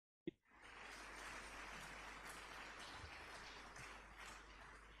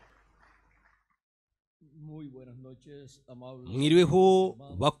Mwiriweho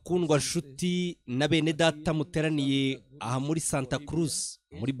bakundwa nshuti na bene data muteraniye aha muri Santa Cruz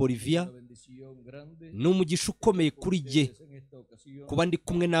muri Bolivia. N'umugisha ukomeye kuri jye kuba ndi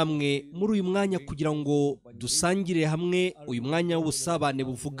kumwe namwe muri uyu mwanya kugira ngo dusangire hamwe uyu mwanya w'ubusabane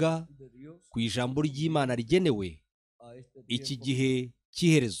buvuga ku ijambo ry'Imana rigenewe iki gihe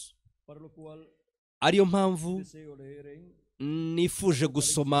cy'iherezo. Ariyo mpamvu nifuje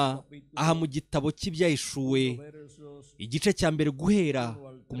gusoma aha mu gitabo cy'Ibyahishuwe igice cya mbere guhera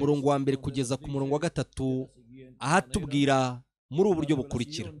ku murongo wa mbere kugeza ku murongo wa gatatu, ahatubwira muri ubu buryo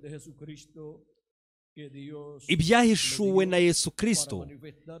bukurikira: Ibyahishuwe na Yesu Kristo,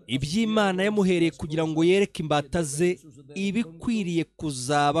 iby'Imana yamuhereye kugira ngo yereke imbata ze ibikwiriye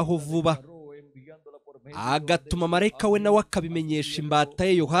kuzabaho vuba, agatuma marayika we nawe akabimenyesha imbata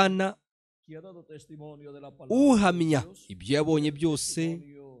ye Yohana, uhamya ibyo yabonye byose,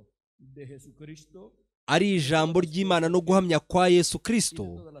 ari ijambo ry'Imana no guhamya kwa Yesu Kristo,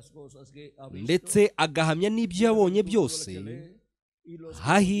 ndetse agahamya n'ibyo yabonye byose.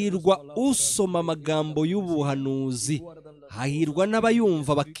 Hahirwa usoma amagambo y'ubuhanuzi, hahirwa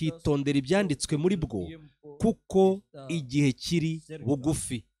n'abayumva bakitondera ibyanditswe muri bwo, kuko igihe kiri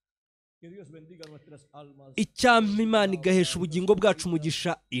bugufi. Icyampa Imana igahesha ubugingo bwacu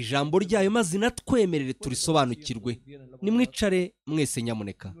umugisha ijambo ryayo, maze inatwemerere turisobanukirwe. Nimwicare mwese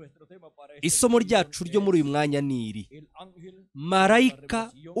nyamuneka. Isomo ryacu ryo muri uyu mwanya ni iri: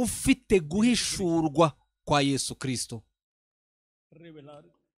 marayika ufite guhishurwa kwa Yesu Kristo.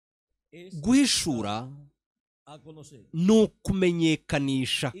 Guhishura ni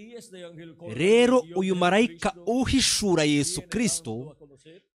ukumenyekanisha. Rero uyu marayika uhishura Yesu Kristo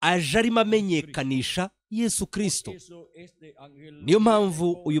aje arimo amenyekanisha Yesu Kristo. Niyo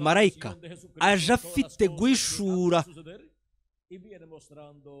mpamvu uyu marayika aje afite guhishura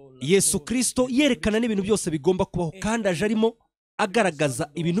Yesu Kristo, yerekana n'ibintu byose bigomba kubaho, kandi aje arimo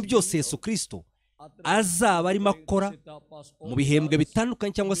agaragaza ibintu byose Yesu Kristo azaba arimo akora mu bihembwe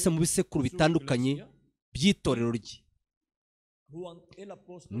bitandukanye cyangwa se mu bisekuru bitandukanye by'itorero rye.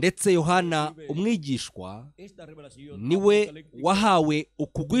 Ndetse Yohana umwigishwa niwe wahawe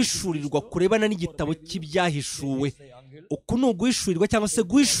ukugwishurirwa kurebana n'igitabo cy'Ibyahishuwe. Uku ni ugwishurirwa cyangwa se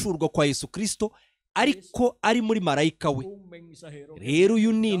guhishurwa kwa Yesu Kristo, ariko ari muri marayika we. Rero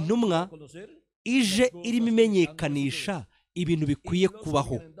uyu ni intumwa ije irimo imenyekanisha ibintu bikwiye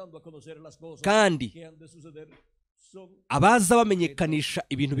kubaho, kandi abaza bamenyekanisha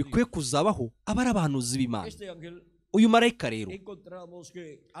ibintu bikwiye kuzabaho aba ari abahanuzi b'Imana. Uyu marayika rero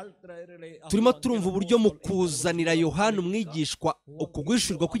turimo turumva uburyo mu kuzanira Yohana umwigishwa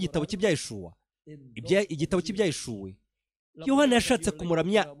ukugwishurirwa kw'igitabo cy'Ibyahishuwe. Igitabo cy'Ibyahishuwe Yohana yashatse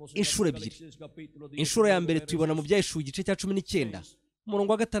kumuramya inshuro ebyiri. Inshuro ya mbere tuyibona mu Byahishuwe igice cya 19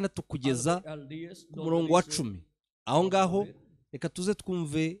 umurongo wa 6 kugeza ku murongo wa 10. Aho ngaho reka tuze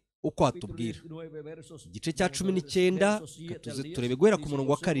twumve uko hatubwira. Igice cya 19 reka tuze turebe guhera ku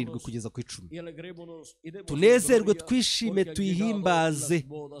murongo wa 7 kugeza ku 10. Tunezerwe twishime tuyihimbaze,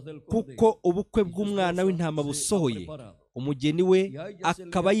 kuko ubukwe bw'umwana w'intama busohoye, umugeni we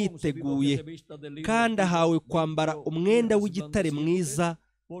akaba yiteguye, kandi ahawe kwambara umwenda w'igitare mwiza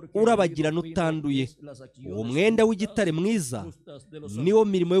urabagirana utanduye. Uwo mwenda w'igitare mwiza niwo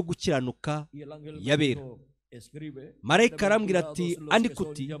mirimo yo gukiranuka y'abera. Marayika arambwira ati, andika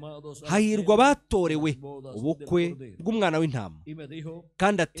uti, hahirwa abatorewe ubukwe bw'umwana w'intama.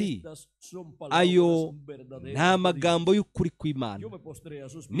 Kandi ati, ayo nta magambo y'ukuri kw'Imana.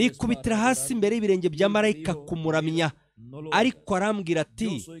 Nikubitira hasi imbere y'ibirenge bya marayika kumuramya, ariko arambwira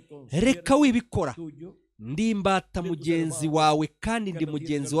ati, reka wibikora. Ndi imbata mugenzi wawe, kandi ndi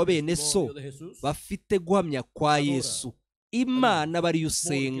mugenzi wa bene so bafite guhamya kwa Yesu, Imana bariyo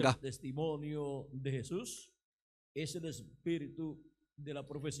usenga.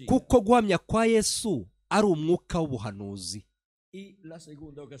 Kuko guhamya kwa Yesu ari umwuka w'ubuhanuzi.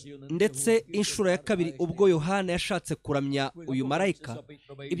 Ndetse inshuro ya kabiri ubwo Yohana yashatse kuramya uyu marayika,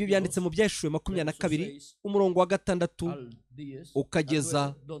 ibyo byanditse mu Byahishuwe 22 umurongo wa 6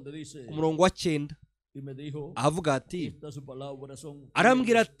 ukageza ku murongo wa 9. Ahavuga ati,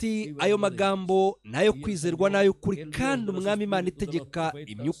 arambwira ati, ayo magambo nayo kwizerwa nayo kuri, kandi umwami Imana itegeka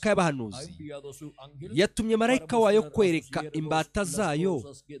imyuka y'abahanuzi yatumye marayika wayo kwereka imbata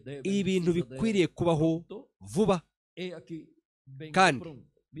zayo ibintu bikwiriye kubaho vuba. Kandi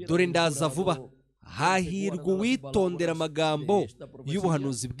dore ndaza vuba. Hahirwa uwitondera amagambo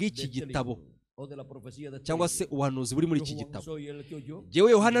y'ubuhanuzi bw'iki gitabo, cyangwa se ubuhanuzi buri muri iki gitabo.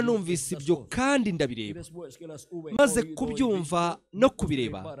 Jyewe Yohana numvise ibyo kandi ndabireba, maze kubyumva no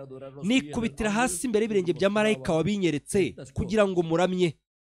kubireba nikubitira hasi imbere y'ibirenge bya marayika wabinyeretse kugira ngo muramye.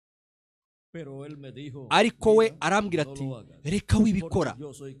 ariko we arambwira ati reka wibikora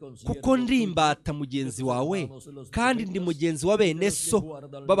kuko ndi imbata mugenzi wawe kandi ndi mugenzi wa bene so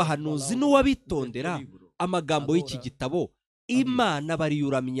b'abahanuzi n'uwabitondera amagambo y'iki gitabo Imana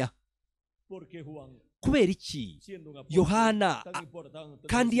bariyuramya. Kubera iki Yohana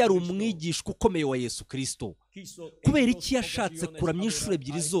kandi yari umwigishwa ukomeye wa Yesu Kristo, kubera iki yashatse kuramya inshuro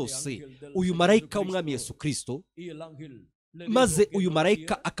ebyiri zose uyu marayika w'umwami Yesu Kristo, maze uyu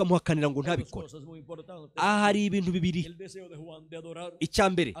marayika akamuhakanira ngo ntabikore? Aha hari ibintu bibiri. Icya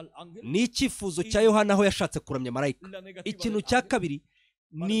mbere ni icyifuzo cya Yohana aho yashatse kuramya marayika. Ikintu cya kabiri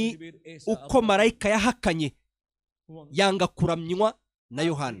ni uko marayika yahakanye, yanga kuramywa na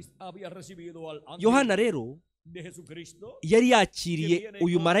Yohana. Yohana rero yari yakiriye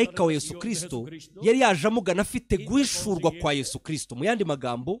uyu marayika wa Yesu Kristo, yari yaje amugana afite guhishurwa kwa Yesu Kristo. Mu yandi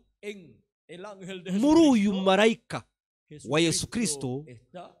magambo, muri uyu marayika wa Yesu Kristo,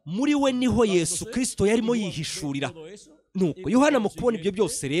 muri we niho Yesu Kristo yarimo yihishurira. Nuko Yohana mu kubona ibyo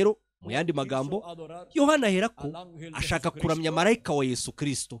byose rero, mu yandi magambo, Yohana aherako ashaka kuramya marayika wa Yesu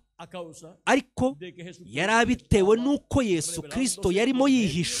Kristo, ariko yari abitewe n'uko Yesu Kristo yarimo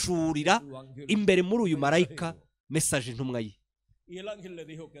yihishurira imbere muri uyu marayika mesaje intumwa ye.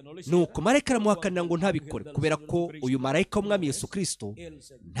 Nuko marayika aramuhakanira ngo ntabikore, kubera ko uyu marayika w'umwami Yesu Kristo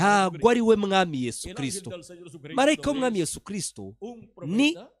ntabwo ari we mwami Yesu Kristo. Marayika w'umwami Yesu Kristo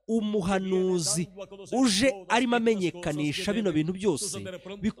ni umuhanuzi uje arimo amenyekanisha bino bintu byose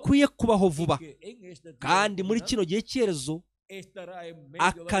bikwiye kubaho vuba, kandi muri kino gihe cy'erezo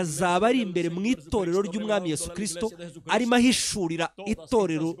akazaba ari imbere mu itorero ry'umwami Yesu Kristo, arimo ahishurira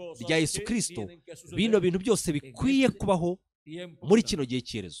itorero rya Yesu Kristo bino bintu byose bikwiye kubaho muri kino gihe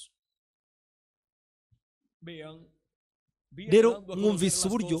cy'erezo. Rero mwumvise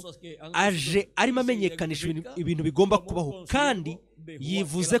uburyo aje arimo amenyekanisha ibintu bigomba kubaho, kandi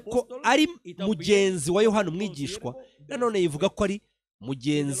yivuze ko ari mugenzi wa Yohana umwigishwa. Nanone yivuga ko ari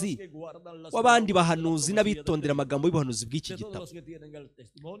mugenzi w'abandi bahanuzi n'abitondera amagambo y'ubuhanuzi bw'iki gitabo.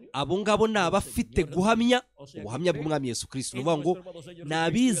 Abo ngabo ni abafite guhamya ubuhamya bw'umwami Yesu Kristo. Ni ukuvuga ngo ni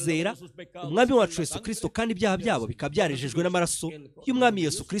abizera umwami wacu Yesu Kristo, kandi ibyaha byabo bikaba byarejejwe n'amaraso y'umwami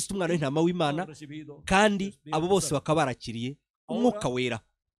Yesu Kristo, umwana w'intama w'Imana, kandi abo bose bakaba barakiriye umwuka wera.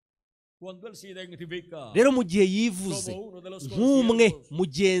 Rero mu gihe yivuze nk'umwe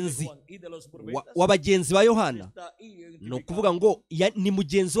mugenzi w'abagenzi ba Yohana, ni ukuvuga ngo ni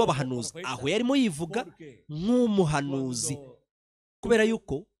mugenzi w'abahanuzi. Aho yarimo yivuga nk'umuhanuzi, kubera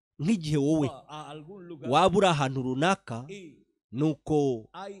yuko nk'igihe wowe waba uri ahantu runaka, nuko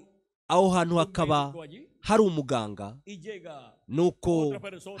aho hantu hakaba hari umuganga, nuko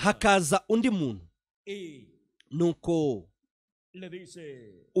hakaza undi muntu, nuko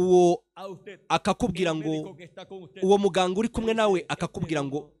uwo akakubwira ngo, uwo muganga uri kumwe nawe akakubwira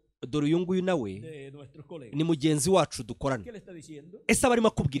ngo dore uyu nguyu nawe ni mugenzi wacu dukorana. Ese aba arimo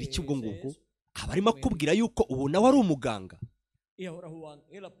akubwira iki ubwo ngubwo? Aba arimo akubwira yuko ubu nawe ari umuganga.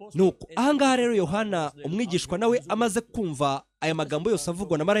 Nuko ahangaha rero Yohana umwigishwa nawe amaze kumva aya magambo yose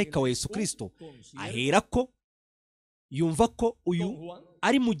avugwa na marayika wa Yesu Kristo, aherako yumva ko uyu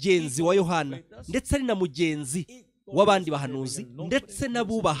ari mugenzi wa Yohana, ndetse ari na mugenzi w'abandi bahanuzi ndetse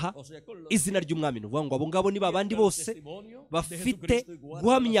n'abubaha izina ry'umwami. Ni ukuvuga ngo abo ngabo ni babandi bose bafite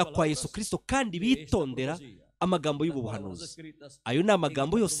guhamya kwa Yesu Kristo kandi bitondera amagambo y'ubu buhanuzi. Ayo ni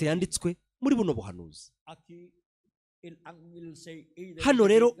amagambo yose yanditswe muri buno buhanuzi. Hano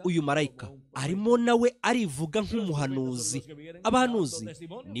rero uyu marayika arimo nawe arivuga nk'umuhanuzi. Abahanuzi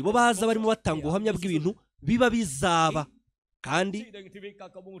nibo baza barimo batanga ubuhamya bw'ibintu biba bizaba, kandi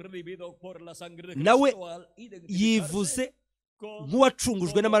nawe yivuze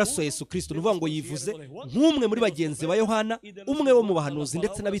nk'uwacungujwe n'amaraso ya Yesu Kristo. Ni ukuvuga ngo yivuze nk'umwe muri bagenzi ba Yohana, umwe wo mu bahanuzi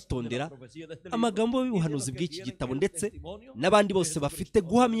ndetse n'abitondera amagambo y'ubuhanuzi bw'iki gitabo, ndetse n'abandi bose bafite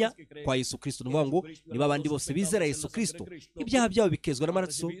guhamya kwa Yesu Kristo. Ni ukuvuga ngo niba abandi bose bizera Yesu Kristo, ibyaha byabo bikezwa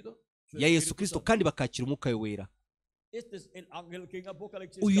n'amaraso ya Yesu Kristo, kandi bakakira umwuka we wera.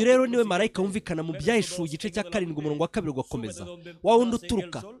 Uyu rero niwe marayika wumvikana mu Byahishuwe igice cya 7 umurongo wa 2 ugakomeza, wa wundi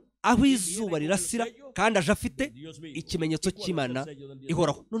uturuka aho izuba rirasira, kandi aje afite ikimenyetso cy'Imana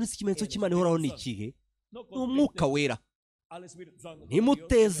ihoraho. None se ikimenyetso cy'Imana ihoraho ni ikihe? Ni umwuka wera.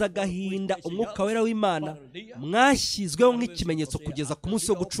 Ntimuteze agahinda umwuka wera w'Imana mwashyizweho nk'ikimenyetso kugeza ku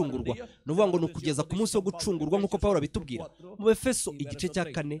munsi wo gucungurwa. Ni ukuvuga ngo ni ukugeza ku munsi wo gucungurwa nk'uko Pawulo abitubwira mu Efeso igice cya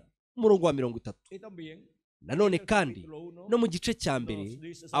 4 umurongo wa 30. Nanone kandi no mu gice cya mbere,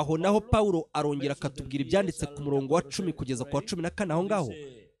 aho naho Pawulo arongera akatubwira ibyanditse ku murongo wa 10 kugeza ku wa 14. Aho ngaho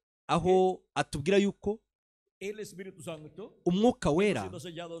aho atubwira yuko umwuka wera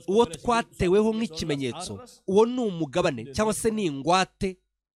uwo twateweho nk'ikimenyetso, uwo ni umugabane cyangwa se ni ingwate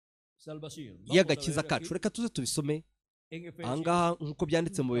y'agakiza kacu. Reka tuze tubisome ahangaha nk'uko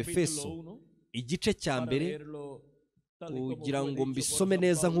byanditse mu Efeso igice cya mbere, kugira ngo mbisome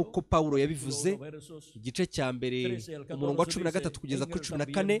neza nk'uko Pawulo yabivuze. Igice cya mbere umurongo wa 13 kugeza kuri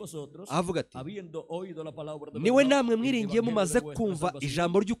 14, ahavuga ati: niwe namwe mwiringiye mumaze kumva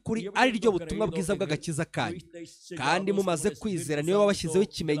ijambo ry'ukuri, ari ryo butumwa bwiza bw'agakiza kanyu, kandi mumaze kwizera niwe wabashyizeho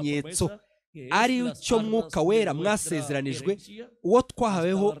ikimenyetso, ari cyo mwuka wera mwasezeranijwe, uwo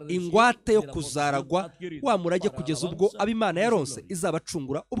twahaweho ingwate yo kuzaragwa wa murage, kugeza ubwo ab'Imana yaronse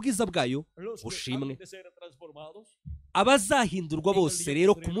izabacungura ubwiza bwayo bushimwe. Abazahindurwa bose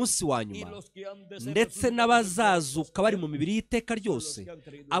rero ku munsi wa nyuma, ndetse n'abazazuka bari mu mibiri y'iteka ryose,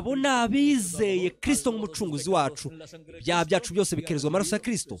 abo ni abizeye Kristo nk'umucunguzi wacu, ibyaha byacu byose bikerezwa amaraso ya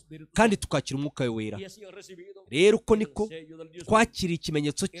Kristo, kandi tukakira umwuka we wera. Rero uko niko twakiriye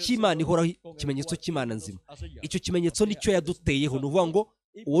ikimenyetso cy'Imana ihoraho, ikimenyetso cy'Imana nzima. Icyo kimenyetso nicyo yaduteyeho, ni ukuvuga ngo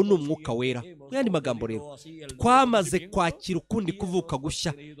uwo ni umwuka wera. Mu yandi magambo rero, twamaze kwakira ukundi kuvuka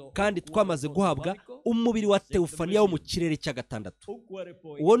gushya, kandi twamaze guhabwa umubiri wa teofaniya wo mu kirere cya gatandatu.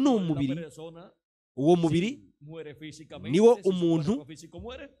 Uwo ni umubiri, uwo mubiri niwo umuntu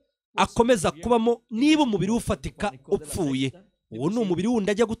akomeza kubamo niba umubiri ufatika upfuye. Uwo ni umubiri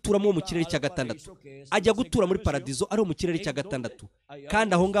wundi ajya guturamo wo mu kirere cya gatandatu, ajya gutura muri paradizo ari mu kirere cya gatandatu,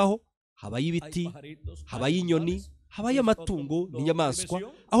 kandi aho ngaho habayo ibiti, habayo inyoni, habayo amatungo n'inyamaswa.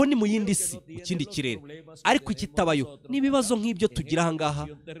 Aho ni mu yindi si, mu kindi kirere. Ariko ikitabayo n'ibibazo nk'ibyo tugira ahangaha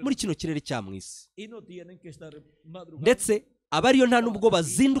muri kino kirere cya mu isi. Ndetse abariyo nta nubwo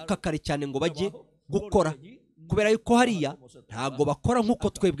bazinduka kare cyane ngo bajye gukora, kubera yuko hariya ntago bakora nk'uko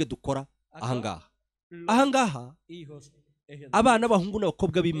twebwe dukora ahangaha. Ahangaha abana b'abahungu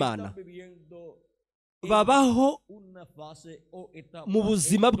n'abakobwa b'Imana babaho mu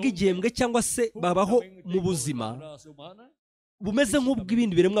buzima bw'igihembwe, cyangwa se babaho mu buzima bumeze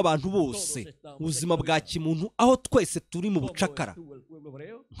nk'ubw'ibindi biremwa abantu bose, ubuzima bwa kimuntu, aho twese turi mu bucakara,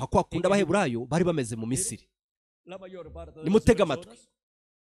 nka kwa kundi Abaheburayo bari bameze mu Misiri. Nimutega amatwi,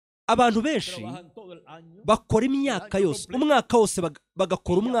 abantu benshi bakora imyaka yose, umwaka wose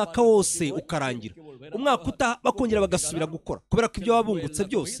bagakora umwaka wose ukarangira, umwaka utaha bakongera bagasubira gukora, kubera ko ibyo babungutse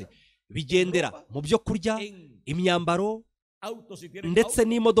byose bigendera mu byo kurya, imyambaro, ndetse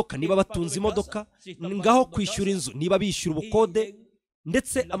n'imodoka niba batunze imodoka, ngaho kwishyura inzu niba bishyura ubukode,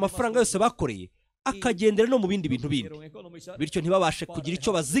 ndetse amafaranga yose bakoreye akagendera no mu bindi bintu bindi, bityo ntibabashe kugira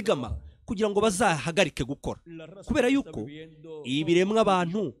icyo bazigama kugira ngo bazahagarike gukora, kubera yuko ibiremwa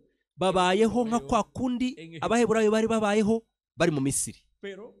abantu babayeho nka kwa kundi Abaheburayo bari babayeho bari mu Misiri.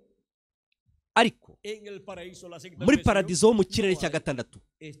 Ariko muri paradizo wo mu kirere cya gatandatu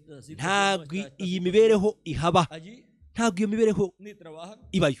ntabwo iyi mibereho ihaba, ntabwo iyo mibereho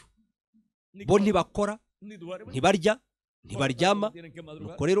ibayo. Bo ntibakora, ntibarya, ntibaryama,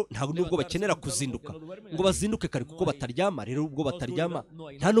 nuko rero ntabwo nubwo bakenera kuzinduka ngo bazinduke kare kuko bataryama. Rero ubwo bataryama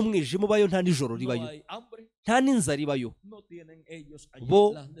nta n'umwijima ubayo, nta n'ijoro ribayo, nta n'inzara ibayo.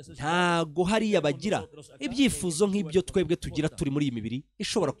 Bo ntago hariya bagira ibyifuzo nk'ibyo twebwe tugira turi muri iyi mibiri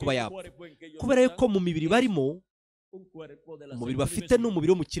ishobora kuba yapfa, kubera yuko mu mibiri barimo, umubiri bafite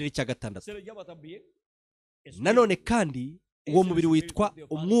n'umubiri wo mu kirere cya gatandatu. Nanone kandi uwo mubiri witwa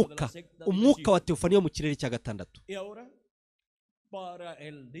umwuka, umwuka wa teofaniya wo mu kirere cya gatandatu.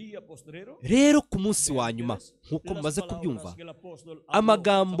 Rero ku munsi wa nyuma, nk'uko mumaze kubyumva,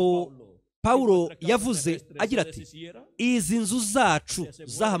 amagambo Pawulo yavuze agira ati: izi nzu zacu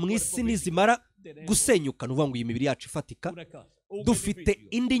zaha mu isi nizimara gusenyuka, ni ukuvuga ngo iyi mibiri yacu ifatika, dufite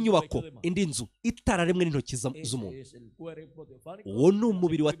indi nyubako, indi nzu itararemwe n'intoki z'umuntu. Uwo ni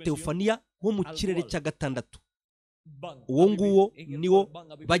umubiri wa teofaniya wo mu kirere cya gatandatu. Uwo nguwo niwo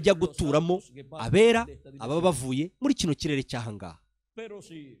bajya guturamo abera, ababa bavuye muri kino kirere cy'ahangaha.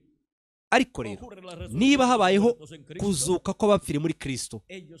 Ariko rero niba habayeho kuzuka kw'abapfiri muri Kristo,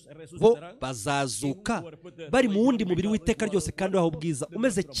 bo bazazuka bari mu wundi mubiri w'iteka ryose, kandi waho ubwiza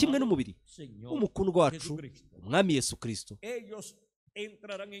umeze kimwe n'umubiri w'umukundwa wacu Umwami Yesu Kristo.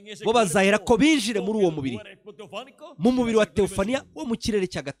 Bo bazahera ko binjire muri uwo mubiri, mu mubiri wa teofaniya wo mu kirere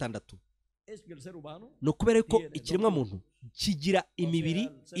cya gatandatu. Ni ukubera ko ikiremwa muntu kigira imibiri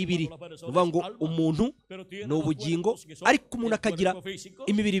ibiri, ni ukuvuga ngo umuntu ni ubugingo, ariko umuntu akagira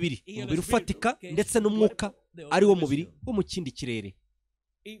imibiri ibiri, umubiri ufatika ndetse n'umwuka ari wo mubiri wo mu kindi kirere.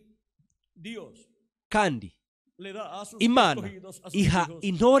 Kandi Imana iha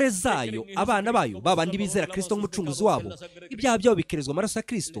intore zayo, abana bayo, babandi bizera Kristo nk'umucunguzi wabo, ibyaha byabo bikerezwa amaraso ya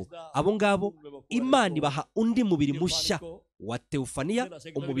Kristo. Abo ngabo Imana ibaha undi mubiri mushya wa teofaniya,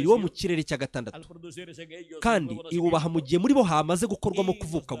 umubiri wo mu kirere cya gatandatu, kandi iwubaha mu gihe muri bo hamaze gukorwamo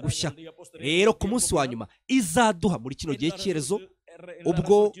kuvuka gushya. Rero ku munsi wa nyuma izaduha muri kino gihe cy'iherezo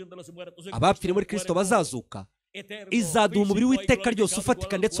ubwo abapfiriye muri Kristo bazazuka, izaduha umubiri w'iteka ryose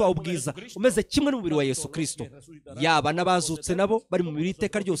ufatika ndetse wawo ubwiza, umeze kimwe n'umubiri wa Yesu Kristo, yaba n'abazutse nabo bari mu mubiri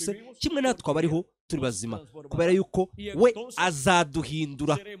w'iteka ryose kimwe natwe abariho turi bazima, kubera yuko we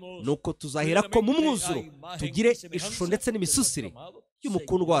azaduhindura, nuko tuzahera ko mu mwuzuro tugire ishusho ndetse n'imisusire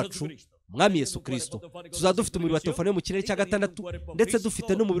y'umukundwa wacu Mwami Yesu Kristo. Tuzaba dufite umubiri wa teofani yo mu kirere cya gatandatu, ndetse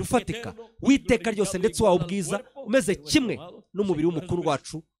dufite n'umubiri ufatika w'iteka ryose ndetse wawo ubwiza, umeze kimwe n'umubiri w'umukundwa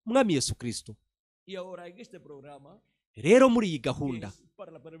wacu Mwami Yesu Kristo. Rero muri iyi gahunda,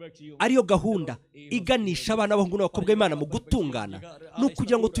 ariyo gahunda iganisha abana b'abahungu n'abakobwa b'Imana mu gutungana, ni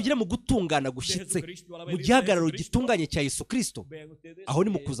ukugira ngo tugire mu gutungana gushyitse mu gihagararo gitunganye cya Yesu Kristo. Aho ni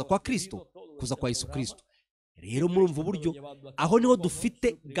mu kuza kwa Kristo, kuza kwa Yesu Kristo. Rero murumva uburyo aho niho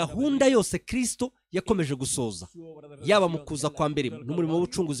dufite gahunda yose Kristo yakomeje gusoza, yaba mu kuza kwa mbere n'umurimo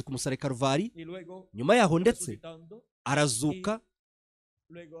w'ubucunguzi ku musaraba Karuvali, nyuma yaho ndetse arazuka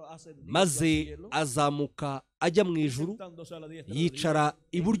maze azamuka ajya mu ijuru, yicara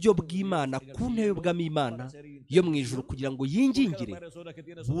iburyo bw'Imana ku ntebe y'ubwami Imana yo mu ijuru, kugira ngo yingingire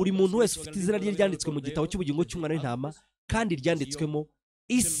buri muntu wese ufite izina rye ryanditswe mu gitabo cy'ubugingo cy'Umwana w'Intama, kandi ryanditswemo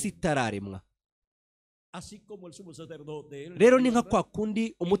isi itararemwa. Rero ni nka kwa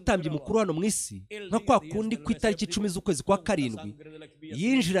kundi umutambyi mukuru hano mu isi, nka kwa kundi ku itariki 10 z'ukwezi kwa karindwi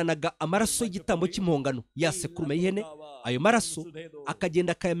yinjiranaga amaraso y'igitambo cy'impongano ya sekurume y'ihene, ayo maraso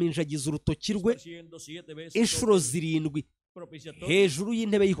akagenda akayaminjagiza urutoki rwe inshuro 7 hejuru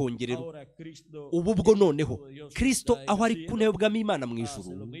y'intebe y'ihongerero. Ubu bwo noneho Kristo aho ari ku ntebe y'ubwami Imana mu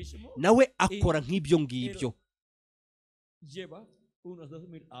ijuru, nawe akora nk'ibyo ngibyo.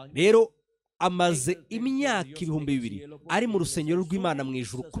 Rero amaze imyaka 2000 ari mu rusengero rw'Imana mu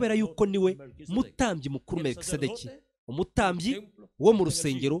ijuru, kubera yuko niwe mutambyi mukuru Melikisedeki, umutambyi wo mu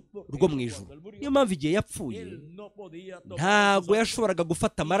rusengero rwo mu ijuru. Niyo mpamvu igihe yapfuye ntago yashoboraga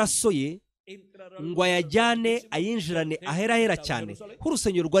gufata amaraso ye ngo ayajyane ayinjirane ahera cyane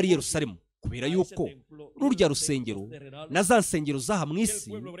h'urusengero rwari i Yerusalemu, kubera yuko rurya rusengero na za nsengero zaha mu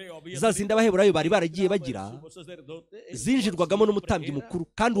isi, za zindi abaheburayo bari baragiye bagira, zinjirwagamo n'umutambyi mukuru,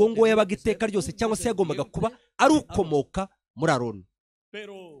 kandi uwo nguwo yabaga iteka ryose, cyangwa se yagombaga kuba ari ukomoka muri Aroni.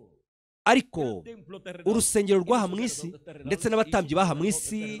 Ariko urusengero rw'aha mu isi ndetse n'abatambyi baha mu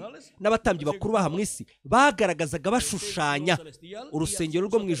isi n'abatambyi bakuru baha mu isi bagaragazaga bashushanya urusengero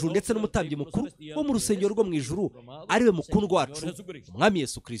rwo mu ijuru, ndetse n'umutambyi mukuru wo mu rusengero rwo mu ijuru ariwe mukundwa wacu Mwami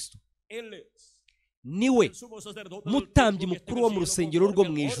Yesu Kristo. Niwe mutambyi mukuru wo mu rusengero rwo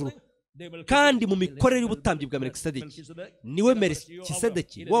mu ijuru, kandi mu mikorere y'ubutambyi bwa Melikisedeki niwe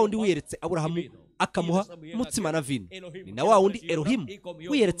Melikisedeki, wa wundi wiyeretse Aburahamu akamuha umutsima na vino, ni na wa wundi Elohimu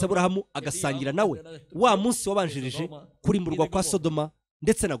wiyeretse Aburahamu agasangira nawe wa munsi wabanjirije kurimburwa kwa Sodoma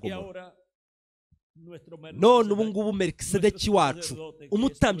ndetse na Gomora. None ubu ngubu Melikisedeki wacu,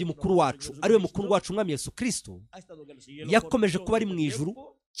 umutambyi mukuru wacu ariwe mukundwa wacu Mwami Yesu Kristo, yakomeje kuba ari mu ijuru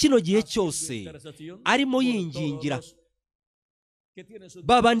kino gihe cyose, arimo yingingira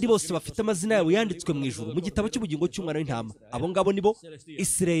ba bandi bose bafite amazina yabo yanditswe mu ijuru mu gitabo cy'ubugingo cy'Umwana w'Intama. Abo ngabo nibo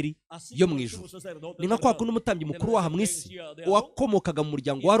Isirayeli yo mu ijuru. Ni nka kwa kundi umutambyi mukuru waha mu isi wakomokaga mu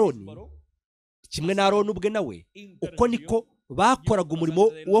muryango wa Aroni, kimwe na Aroni ubwe nawe, uko niko bakoraga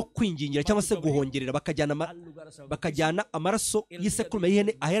umurimo wo kwingingira cyangwa se guhongerera, bakajyana amaraso y'isekurume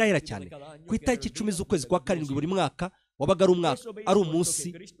y'ihene ahera cyane ku itariki 10 z'ukwezi kwa karindwi buri mwaka. Wabaga ari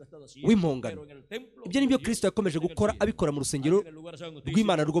umunsi w'impongano. Ibyo nibyo Kristo yakomeje gukora, abikora mu rusengero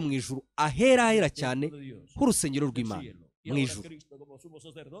rw'Imana rwo mu ijuru, ahera cyane h'urusengero rw'Imana mu ijuru.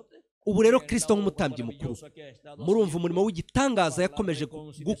 Ubu rero Kristo nk'umutambyi mukuru, murumva umurimo w'igitangaza yakomeje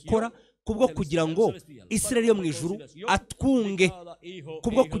gukora kubwo kugira ngo Isirayeli yo mu ijuru atwunge,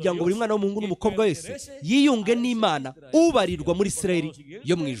 kubwo kugira ngo buri mwana w'umuhungu n'umukobwa wese yiyunge n'Imana ubarirwa muri Isirayeli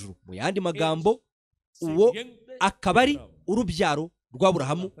yo mu ijuru. Mu yandi magambo, uwo akaba ari urubyaro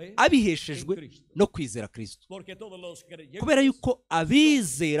rw'Aburahamu abiheshejwe no kwizera Kristo, kubera yuko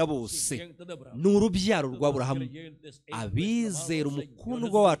abizera bose ni urubyaro rw'Aburahamu, abizera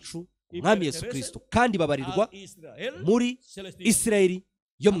umukundwa wacu Mwami Yesu Kristo, kandi babarirwa muri Isirayeli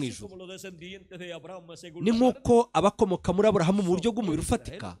yo mu ijuru. Ni nk'uko abakomoka muri Aburahamu mu buryo bw'umubiri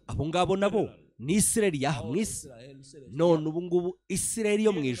ufatika, abo ngabo nabo ni Isirayeli yaha mu isi. None ubu ngubu Isirayeli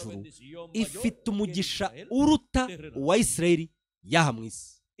yo mu ijuru ifite umugisha uruta uwa Isirayeli yaha mu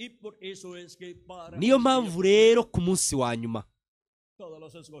isi. Niyo mpamvu rero ku munsi wa nyuma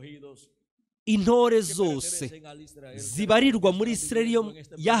intore zose zibarirwa muri Isirayeli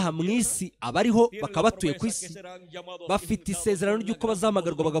y'aha mu isi, abariho bakaba batuye ku isi, bafite isezerano ry'uko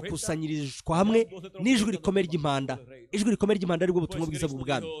bazahamagarwa bagakusanyirizwa hamwe n'ijwi rikomeye ry'impanda. Ijwi rikomeye ry'impanda ari bwo butumwa bwiza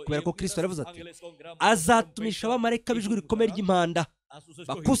bw'ubwami, kubera ko Kristo yaravuze ati azatumisha abamarayika b'ijwi rikomeye ry'impanda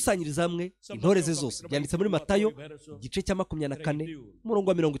bakusanyiriza hamwe intore ze zose. Byanditse muri Matayo igice cya 24 umurongo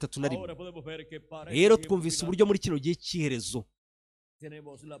wa 31. Rero twumvise uburyo muri kino gihe cy'iherezo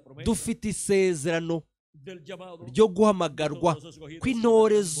dufite isezerano ryo guhamagarwa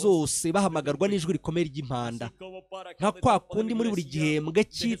kw'intore zose bahamagarwa n'ijwi rikomeye ry'impanda, nka kwa kundi muri buri gihembwe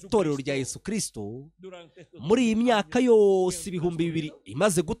cy'itorero rya Yesu Kristo. Muri iyi myaka yose 2000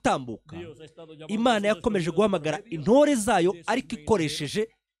 imaze gutambuka, Imana yakomeje guhamagara intore zayo, ariko ikoresheje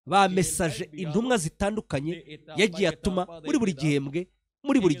ba mesaje, intumwa zitandukanye yagiye atuma muri buri gihembwe,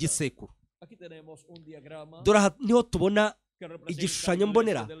 muri buri gisekuru. Dore aha niho tubona igishushanyo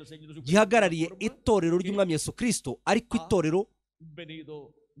mbonera gihagarariye itorero ry'Umwami Yesu Kristo, ariko itorero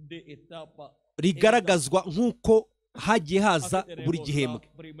rigaragazwa nk'uko hagiye haza buri gihembwe.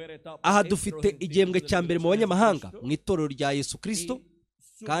 Aha dufite igihembwe cya mbere mu banyamahanga mu itorero rya Yesu Kristo,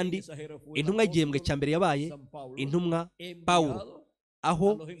 kandi intumwa y'igihembwe cya mbere yabaye intumwa Pawulo,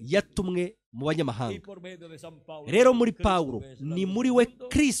 aho yatumwe mu banyamahanga. Rero muri Pawulo, ni muri we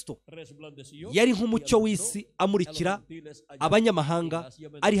Kristo yari nk'umucyo w'isi amurikira abanyamahanga,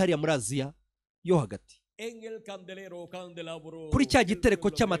 ari hariya muri Aziya yo hagati. Kuri cya gitereko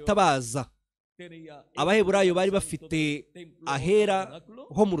cy'amatabaza Abaheburayo bari bafite ahera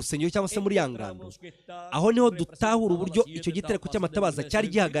ho mu rusengero cyangwa se muri yangando. Aho niho dutahura uburyo icyo gitereko cy'amatabaza cyari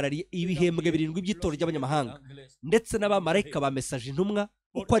gihagarariye ibihembwe 7 by'itorero ry'abanyamahanga, ndetse n'abamarayika ba mesaje intumwa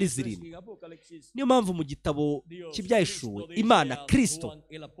uko ari 7. Niyo mpamvu mu gitabo cy'Ibyahishuwe Imana Kristo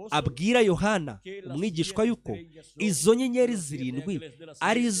abwira Yohana umwigishwa yuko izo nyenyeri 7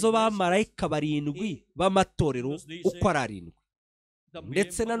 ari zo bamarayika 7 b'amatorero uko ari 7.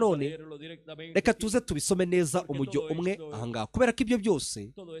 Ndetse nanone reka tuze tubisome neza umujyo umwe ahangaha, kubera ko ibyo byose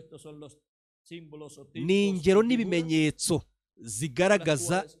ni ingero n'ibimenyetso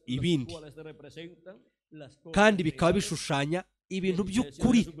zigaragaza ibindi, kandi bikaba bishushanya ibintu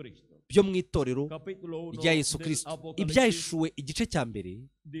by'ukuri byo mu itorero rya Yesu Kristo. Ibyahishuwe igice cya mbere,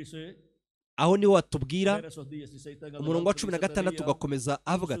 aho niho watubwira umurongo wa 16 tugakomeza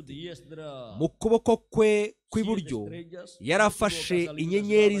avuga ati mu kuboko kwe kw'iburyo yarafashe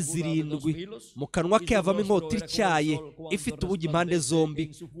inyenyeri 7, mu kanwa ke havamo inkota ityaye ifite ubugi impande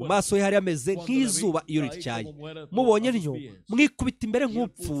zombi, mu maso ye hari ameze nk'izuba iyo rityaye. Mubonye ntyo mwikubita imbere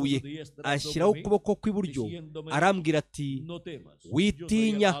nk'upfuye. Ashyiraho ukuboko kw'iburyo arambwira ati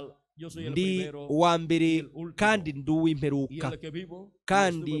witinya, ndi uwa mbere kandi ndi uw'imperuka,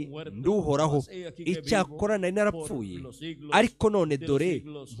 kandi nduhoraho. Icyakora nari narapfuye, ariko none dore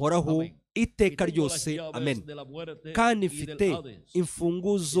mporaho iteka ryose. Amen. Kandi mfite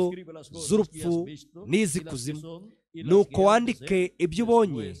imfunguzo z'urupfu n'iz'ikuzimu. Nuko wandike ibyo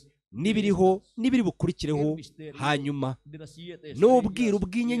ubonye n'ibiriho n'ibiri bukurikireho hanyuma. N'ubwiru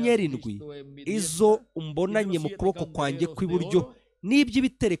bw'inyenyeri 7 izo umbonanye mu kuboko kwanjye kw'iburyo,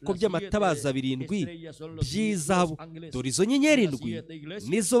 n'iby'ibitereko by'amatabaza 7 by'izahabu. Dore izo nyenyeri 7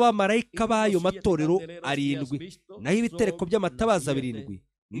 nizo bamarayika b'ayo matorero 7, naho ibitereko by'amatabaza 7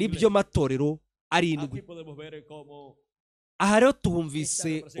 nibyo matorero 7. Aha rero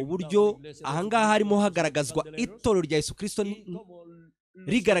tuhumvise uburyo ahangaha harimo hagaragazwa itorero rya Yesu Kristo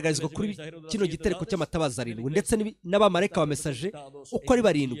rigaragarizwa kuri kino gitereko cy'amatabaza 7, ndetse n'abamarayika ba mesaje uko ari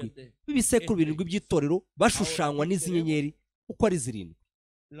 7 b'ibisekuru 7 by'itorero bashushanywa n'izi nyenyeri uko ari 7.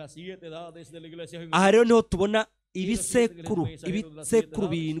 Aha rero niho tubona ibisekuru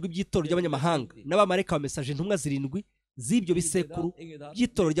 7 by'itorero ry'abanyamahanga n'abamarayika ba mesaje intumwa 7 z'ibyo bisekuru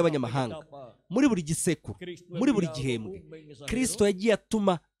by'itorero ry'abanyamahanga. Muri buri gisekuru, muri buri gihembwe, Kristo yagiye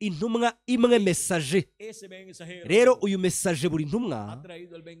atuma intumwa imwe mesaje. Rero uyu mesaje, buri ntumwa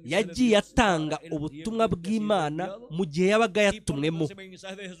yagiye atanga ubutumwa bw'Imana mu gihe yabaga yatumwemo.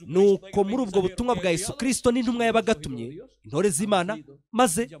 Nuko muri ubwo butumwa bwa Yesu Kristo n'intumwa yabaga atumye, intore z'Imana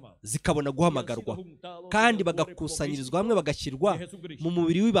maze zikabona guhamagarwa, kandi bagakusanyirizwa hamwe bagashyirwa mu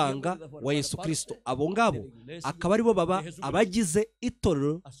mubiri w'ibanga wa Yesu Kristo. Abo ngabo akaba aribo baba abagize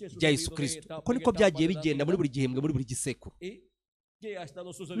itorero rya Yesu Kristo. Uko niko byagiye bigenda muri buri gihembwe, muri buri gisekuru.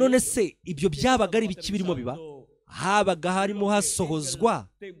 None se ibyo byabaga ari biki birimo biba? Habaga harimo hasohozwa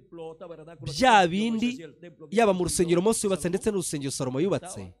bya bindi, yaba mu rusengero Mose yubatse ndetse n'urusengero Salomo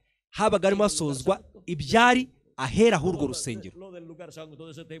yubatse, habaga harimo hasohozwa ibyari ahera h'urwo rusengero.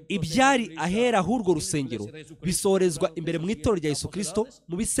 Ibyari ahera h'urwo rusengero bisorezwa imbere mu itorero rya Yesu Kristo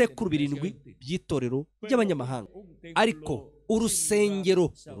mu bisekuru 7 by'itorero ry'abanyamahanga. Ariko urusengero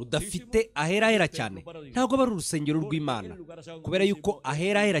rudafite ahera cyane ntabwo aba ari urusengero rw'Imana, kubera yuko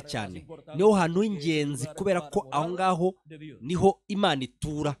ahera cyane niho hantu h'ingenzi, kubera ko aho ngaho niho Imana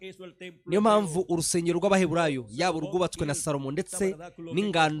itura. Niyo mpamvu urusengero rw'Abaheburayo, yaba urwubatswe na Salomo ndetse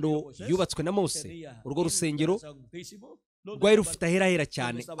n'ingando yubatswe na Mose, urwo rusengero rwari rufite ahera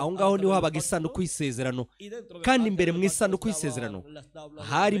cyane. Aho ngaho niho habaga isanduku y'isezerano, kandi imbere mu isanduku y'isezerano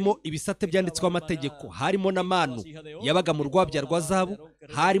harimo ibisate byanditsweho amategeko, harimo na manu yabaga mu rwabya rwa zahabu,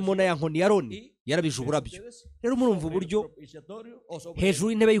 harimo na ya nkoni ya Aroni yarabije uburabyo. Rero murumva uburyo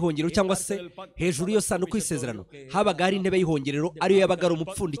hejuru y'intebe y'ihongerero, cyangwa se hejuru y'iyo sanduku y'isezerano habaga hari intebe y'ihongerero, ariyo yabaga ari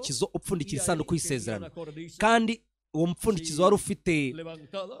umupfundikizo upfundikira isanduku y'isezerano, kandi uwo mupfundikizo wari ufite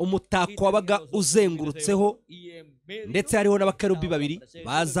umutako wabaga uzengurutseho, ndetse hariho n'abakerubi babiri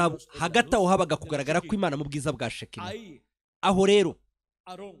ba zahabu. Hagati aho habaga kugaragara kw'Imana mu bwiza bwa Shekina. Aho rero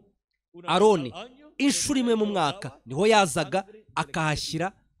Aroni inshuro imwe mu mwaka niho yazaga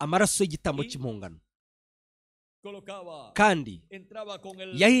akahashyira amaraso y'igitambo cy'impongano, kandi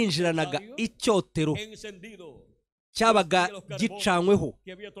yahinjiranaga icyotero cyabaga gicanyweho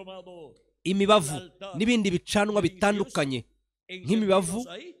imibavu n'ibindi bicanwa bitandukanye. Nk'imibavu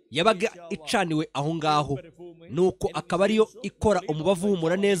yabaga icaniwe aho ngaho, nuko akaba ariyo ikora umubavu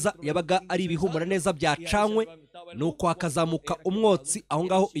uhumura neza, yabaga ari ibihumura neza byacanywe, nuko hakazamuka umwotsi aho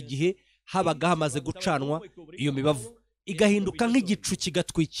ngaho igihe habaga hamaze gucanwa iyo mibavu, igahinduka nk'igicu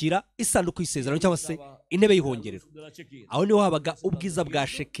kigatwikira isanduku y'isezerano cyangwa se intebe y'ihongerero. Aho niho habaga ubwiza bwa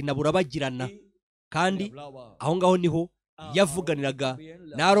Shekina burabagirana, kandi aho ngaho niho yavuganiraga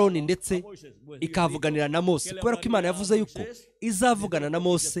na Aroni ndetse ikavuganira na Mose, kubera ko Imana yavuze yuko izavugana na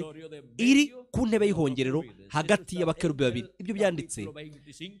Mose iri ku ntebe y'ihongerero hagati y'abakerubi babiri. Ibyo byanditse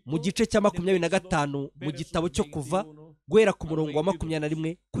mu gice cya 25 mu gitabo cyo Kuva, guhera ku murongo wa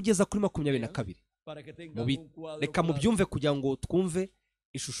 21 kugeza kuri 22. Reka mubyumve kugira ngo twumve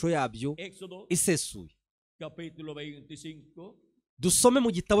ishusho yabyo isesuye. Dusome mu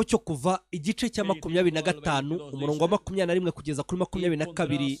gitabo cyo Kuva igice cya 25 umurongo wa 21 kugeza kuri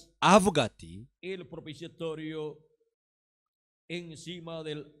 22, ahavuga ati: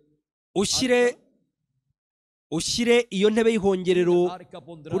 ushyire iyo ntebe y'ihongerero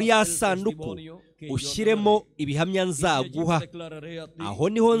kuri ya sanduku, ushyiremo ibihamya nzaguha. Aho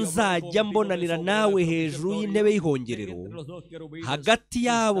niho nzajya mbonanira nawe hejuru y'intebe y'ihongerero, hagati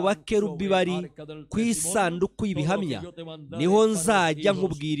y'abo bakerubi bari ku isanduku y'ibihamya niho nzajya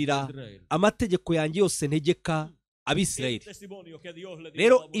nkubwirira amategeko yanjye yose ntegeka Abisirayeli.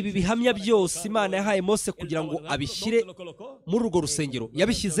 Rero ibi bihamya byose Imana yahaye Mose kugira ngo abishyire muri urwo rusengero,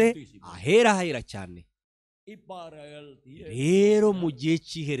 yabishyize ahera cyane. Rero mu gihe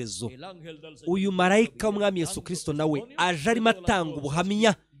cy'iherezo uyu marayika w'Umwami Yesu Kristo nawe aje arimo atanga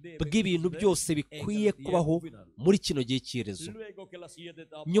ubuhamya bw'ibintu byose bikwiye kubaho muri kino gihe cy'iherezo.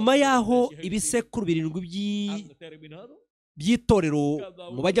 Nyuma y'aho ibisekuru 7 by'itorero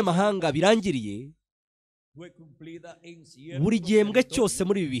mu banyamahanga birangiriye, buri gihembwe cyose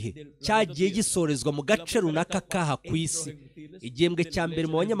muri ibi bihe cyagiye gisorezwa mu gace runaka kaha ku isi. Igihembwe cya mbere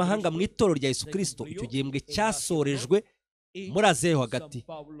mu banyamahanga mu itorero rya Yesu Kristo, icyo gihembwe cyasorejwe muri Aziya yo hagati,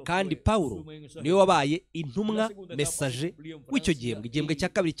 kandi Pawulo niwe wabaye intumwa mesaje w'icyo gihembwe. Igihembwe cya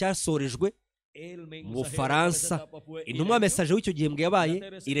kabiri cyasorejwe mu Bufaransa, intumwa mesaje w'icyo gihembwe yabaye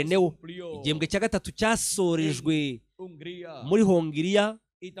Ireneo. Igihembwe cya gatatu cyasorejwe muri Hongiriya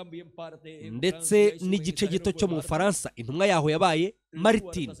ndetse n'igice gito cyo mu Bufaransa, intumwa yaho yabaye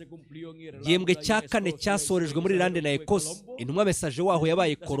Martin. Igihembwe cya kane cyasorejwe muri Irlande na Ecosse, intumwa mesaje waho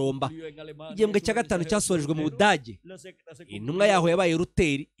yabaye Kolomba. Igihembwe cya gatanu cyasorejwe mu Budage, intumwa yaho yabaye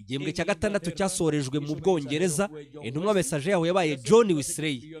Luteri. Igihembwe cya gatandatu cyasorejwe mu Bwongereza, intumwa mesaje yaho yabaye John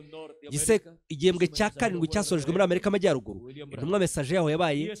Wesley. Igihembwe cya karindwi cyasorejwe muri Amerika y'Amajyaruguru, intumwa mesaje yaho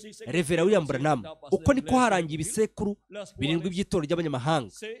yabaye Reverend William Branham. Uko niko harangiye ibisekuru 7 by'itorero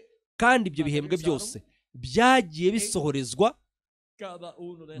ry'abanyamahanga, kandi ibyo bihembwe byose byagiye bisohorezwa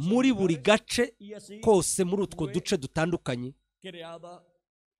muri buri gace kose muri utwo duce dutandukanye.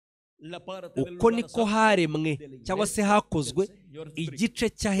 Uko niko haremwe cyangwa se hakozwe igice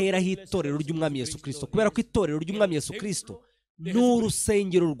cy'ahera h'itorero ry'Umwami Yesu Kristo, kubera ko itorero ry'Umwami Yesu Kristo ni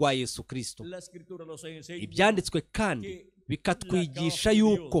urusengero rwa Yesu Kristo. Ibyanditswe kandi bikatwigisha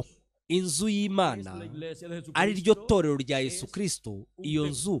yuko inzu y'Imana ari ryo torero rya Yesu Kristo. Iyo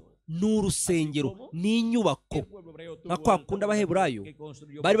nzu ni urusengero, ni inyubako, nka kwa kundi Abaheburayo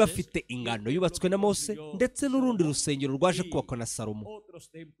bari bafite ingano yubatswe na Mose, ndetse n'urundi rusengero rwaje kubakwa na Salomo,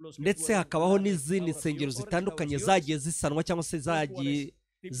 ndetse hakabaho n'izindi nsengero zitandukanye zagiye zisanwa cyangwa se zagiye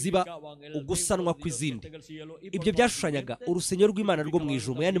ziba ugusanwa kw'izindi. Ibyo byashushanyaga urusengero rw'Imana rwo mu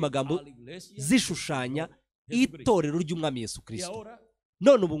ijuru, mu yandi magambo zishushanya itorero ry'umwami Yesu Kristo.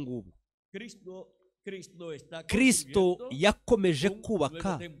 None ubu ngubu Kristo yakomeje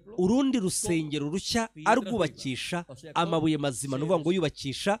kubaka urundi rusengero rushya arwubakisha amabuye mazima, n'uvuga ngo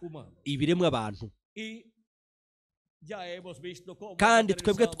yubakisha ibiremwa abantu. Kandi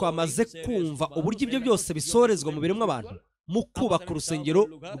twebwe twamaze kumva uburyo ibyo byose bisorezwa mu biremwa abantu mu kubaka urusengero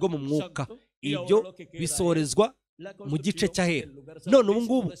rwo mu mwuka. Ibyo bisorezwa mu gice cy'ahera. None ubu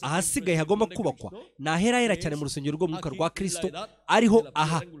ngubu ahasigaye hagomba kubakwa ni ahera cyane mu rusengero rwo mu mwuka rwa Kristo, ariho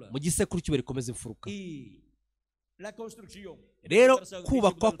aha mu gisekuru cy'ibere rikomeza imfuruka. Rero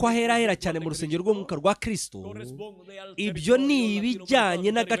kubakwa kwa ahera cyane mu rusengero rwo mu mwuka rwa Kristo, ibyo ni ibijyanye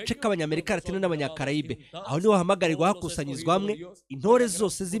n'agace k'Abanyamerika Latine n'Abanyakarayibe. Aho niho hamagarirwa hakusanyirizwa hamwe intore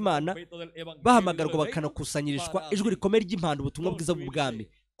zose z'Imana, bahamagarwa bakanakusanyirizwa ijwi rikomeye ry'impanda, ubutumwa bwiza bw'ubwami,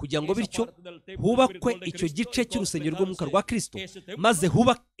 kugira ngo bityo hubakwe icyo gice cy'urusengero rw'umwuka rwa Kristo, maze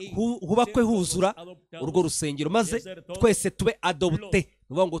hubakwe huzura urwo rusengero, maze twese tube adopte. Ni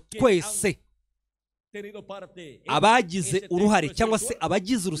ukuvuga ngo twese abagize uruhare cyangwa se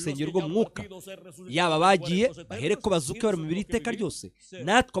abagize urusengero rwo mu mwuka, yaba bagiye bahere ko bazuke bari mu mibiri iteka ryose,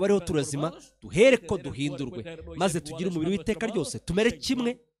 natwe abariho turazima duhere ko duhindurwe, maze tugire umubiri w'iteka ryose, tumere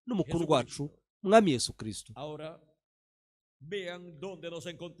kimwe n'umukuru wacu mwami Yesu Kristo.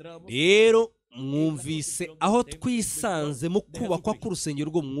 Rero mwumvise aho twisanze mu kubakwa k'urusengero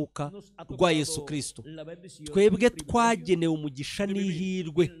rwo mu mwuka rwa Yesu Kristo. Twebwe twagenewe umugisha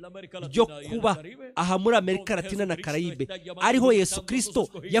n'ihirwe ryo kuba aha muri Amerika Latine na Karayibe, ariho Yesu Kristo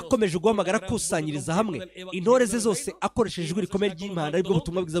yakomeje guhamagara akusanyiriza hamwe intore ze zose akoresheje ijwi rikomeye ry'impanda, aribwo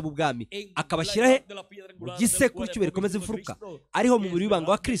butumwa bwiza bw'ubwami, akabashyira he mu gisekuru cy'ibere rikomeza imfuruka, ariho mu mubiri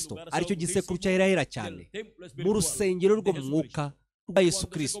w'ibanga wa Kristo, aricyo gisekuru cy'ahera cyane mu rusengero rwo mu mwuka rwa Yesu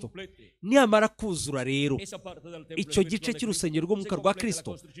Kristo. Nihamara kuzura rero icyo gice cy'urusengero rw'umwuka rwa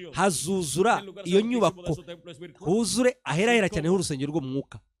Kristo, hazuzura iyo nyubako, huzure ahera cyane h'urusengero rwo mu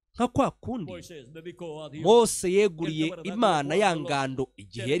mwuka. Nka kwa kundi Mose yeguriye Imana ya ngando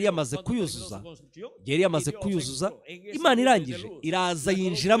igihe yari yamaze kuyuzuza, Imana irangije iraza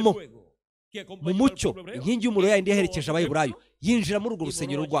yinjiramo mu mucyo, inkingi y'umuriro yayindi yaherekeje Abaheburayo, yinjira muri urwo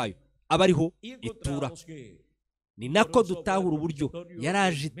rusengero rwayo, aba ariho itura. Ni nako dutahura uburyo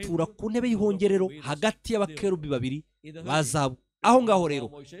yaraje itura ku ntebe y'ihongerero hagati y'abakerubi babiri ba zahabu. Aho ngaho rero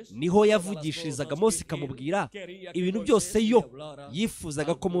niho yavugishirizaga Mose, ikamubwira ibintu byose yo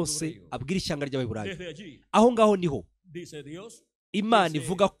yifuzaga ko Mose abwira ishyanga ry'Abaheburayo. Aho ngaho niho Imana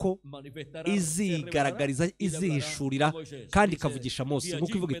ivuga ko izigaragariza, izihishurira kandi ikavugisha Mose,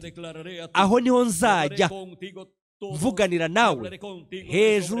 nk'uko ivuga iti, aho niho nzajya mvuganira nawe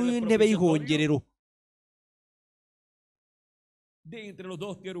hejuru y'intebe y'ihongerero,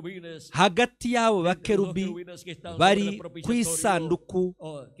 hagati y'abo bakerubi bari ku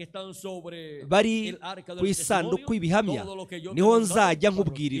isanduku y'ibihamya, niho nzajya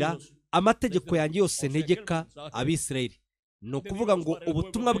nkubwirira amategeko yanjye yose ntegeka Abisirayeli. Ni ukuvuga ngo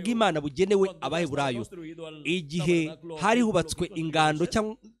ubutumwa bw'Imana bugenewe Abaheburayo, igihe hari hubatswe ingando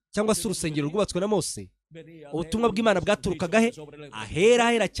cyangwa se urusengero rwubatswe na Mose, ubutumwa bw'Imana bwaturukaga he?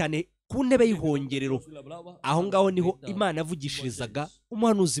 Ahera cyane ku ntebe y'ihongerero. Aho ngaho niho Imana yavugishirizaga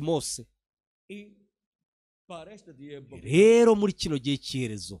umuhanuzi Mose. Rero muri kino gihe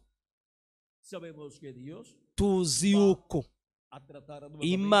cy'iherezo tuzi yuko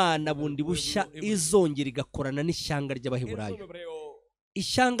Imana bundi bushya izongera igakorana n'ishyanga ry'Abaheburayo.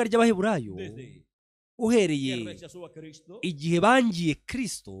 Ishyanga ry'Abaheburayo uhereye igihe bangiye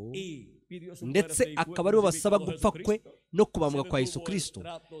Kristo, ndetse akaba aribo basaba gupfa kwe no kubambwa kwa Yesu Kristo,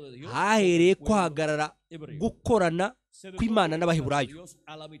 hahereye kwahagarara gukorana kw'Imana n'Abaheburayo.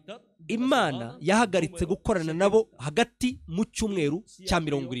 Imana yahagaritse gukorana nabo hagati mu cyumweru cya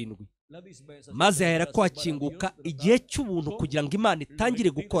 70, maze hahera ko hakinguka igihe cy'ubuntu kugira ngo Imana itangire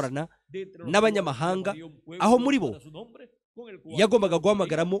gukorana n'abanyamahanga, aho muri bo yagombaga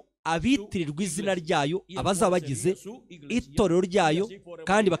guhamagaramo abitirirwa izina ryayo, abazaba bagize itorero ryayo,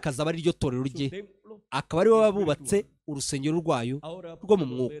 kandi bakazaba ari ryo torero rye, akaba aribo baba bubatse urusengero rwayo rwo mu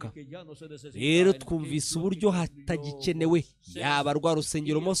mwuka. Rero twumvise uburyo hatagikenewe yaba rwa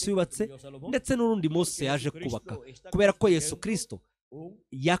rusengero Mose yubatse, ndetse n'urundi Mose yaje kubaka, kubera ko Yesu Kristo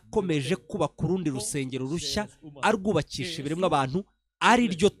yakomeje kubaka urundi rusengero rushya arwubakisha ibiremwa abantu, ari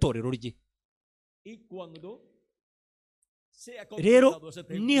ryo torero rye. Rero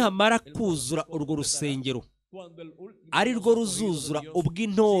nihamara kuzura urwo rusengero, ari rwo ruzuzura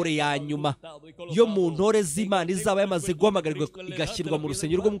ubw'intore ya nyuma yo mu ntore z'Imana izaba yamaze guhamagarirwa igashyirwa mu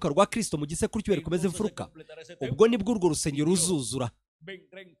rusengero rw'umwuka rwa Kristo mu gisekuru cy'ibere rikomeza imfuruka, ubwo nibwo urwo rusengero ruzuzura,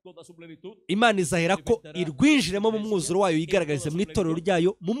 Imana izahera ko irwinjiremo mu mwuzuro wayo, yigaragarize mu itorero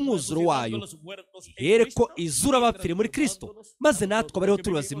ryayo mu mwuzuro wayo, ihere ko izura abapfiriye muri Kristo, maze natwe abariho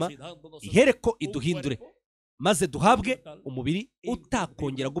turi bazima ihere ko iduhindure, maze duhabwe umubiri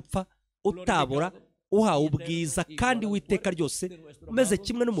utakongera gupfa, utabora, uhawe ubwiza kandi w'iteka ryose, umeze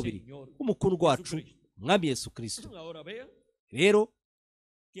kimwe n'umubiri w'umukundwa wacu Umwami Yesu Kristo. Rero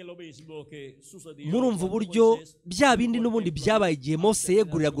murumva uburyo bya bindi n'ubundi byabaye igihe Mose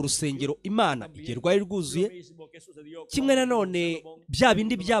yeguriraga urusengero Imana igihe rwari rwuzuye, kimwe nanone bya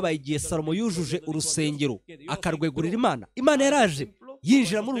bindi byabaye igihe Salomo yujuje urusengero akarwegurira Imana. Imana yaraje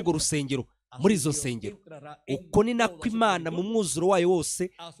yinjira muri urwo rusengero, muri izo nsengero. Uko ni nako Imana mu mwuzuro wayo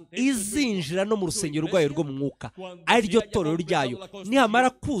wose izinjira no mu rusengero rwayo rwo mu mwuka, ari ryo torero ryayo. Nihamara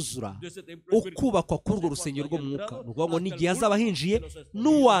kuzura ukubakwa k'urwo rusengero rwo mu mwuka, ni ukuvuga ngo n'igihe hazaba hinjiye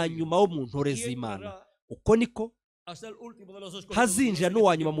n'uwa nyuma wo mu ntore z'Imana. Uko niko hazinjira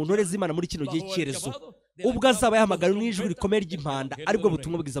n'uwa nyuma mu ntore z'Imana muri kino gihe cy'iherezo, ubwo azaba yahamagara n'ijwi rikomeye ry'impanda, aribwo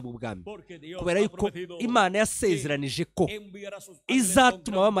butumwa bwiza bw'ubwami. Kubera yuko Imana yasezeranije ko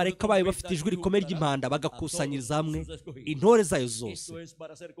izatuma abamarayika bayo bafite ijwi rikomeye ry'impanda bagakusanyiriza hamwe intore zayo zose.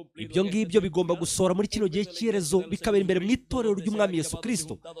 Ibyo ngibyo bigomba gusohora muri kino gihe cy'iherezo, bikabera imbere mu itorero ry'Umwami Yesu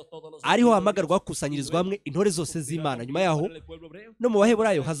Kristo, ariho hahamagarwa hakusanyirizwa hamwe intore zose z'Imana. Nyuma yaho no mu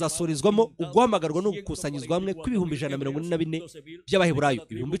Baheburayo hazasohorezwamo uguhamagarwa no gukusanyirizwa hamwe kw'ibihumbi 144 by'Abaheburayo,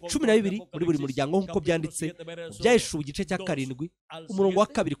 ibihumbi 12 muri buri muryango, nk'uko byanditse mu Byahishuwe igice cya 7 umurongo wa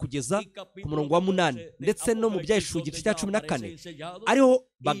 2 kugeza ku murongo wa 8, ndetse no mu Byahishuwe igice cya 14 ariho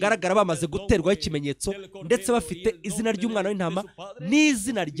bagaragara bamaze guterwaho ikimenyetso, ndetse bafite izina ry'umwana w'intama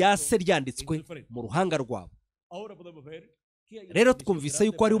n'izina rya se ryanditswe mu ruhanga rwabo. Rero twumvise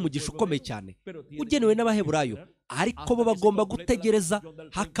yuko hariho umugisha ukomeye cyane ugenewe n'Abaheburayo, ariko bo bagomba gutegereza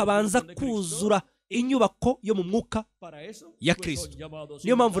hakabanza kuzura inyubako yo mu mwuka ya Kristo.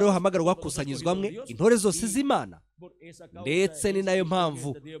 Niyo mpamvu rero hahamagarwa hakusanyirizwa hamwe intore zose z'Imana, ndetse ni nayo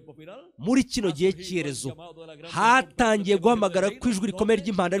mpamvu muri kino gihe cy'iherezo hatangiye guhamagara kw'ijwi rikomeye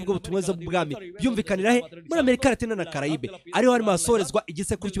ry'impanda, aribwo butumwa bw'ubwami. Byumvikanira he? Muri Amerika Latina na Karayibe, ariho harimo hasohorezwa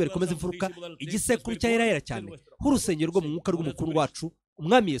igisekuru cy'ibere rikomeza imfuruka, igisekuru cyahera cyane nk'urusengero rwo mu mwuka rw'umukuru wacu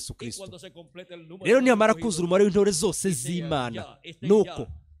Umwami Yesu Kristo. Rero nihamara kuzura umubare w'intore zose z'Imana, nuko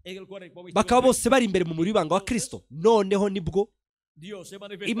bakaba bose bari imbere mu muribanga wa Kristo, noneho nibwo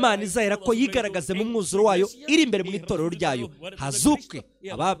Imana izahera ko yigaragaze mu mwuzuro wayo iri imbere mu itorero ryayo, hazuke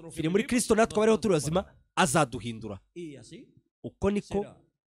abapfiriye muri Kristo, natwe abariho turi bazima azaduhindura. Uko niko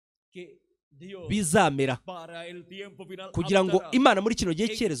bizamera, kugira ngo Imana muri kino gihe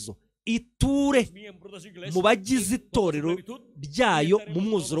cy'iherezo iture mu bagize itorero ryayo mu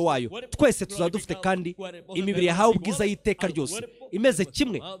mwuzuro wayo. Twese tuzaba dufite kandi imibiri yahawe ubwiza y'iteka ryose, imeze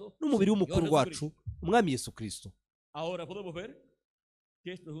kimwe n'umubiri w'umukuru wacu Umwami Yesu Kristo.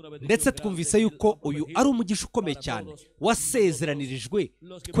 Ndetse twumvise yuko uyu ari umugisha ukomeye cyane wasezeranirijwe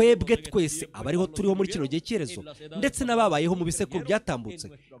twebwe twese abariho turiho muri kino gihe cy'iherezo, ndetse n'ababayeho mu bisekuru byatambutse,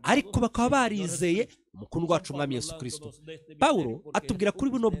 ariko bakaba barizeye umukundwa wacu Umwami Yesu Kristo. Pawulo atubwira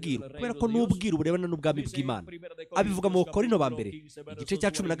kuri buno bwiru, kubera ko n'ubwiru burebana n'ubwami bw'Imana. Abivuga mu Korinto ba mbere igice cya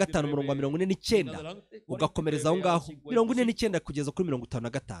 15 umurongo wa 49 ugakomereza aho ngaho 49 kugeza kuri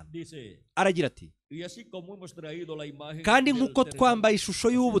 55. Aragira ati, kandi nk'uko twambaye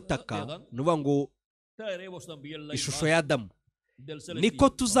ishusho y'ubutaka, nuvuga ngo ishusho ya Adamu, niko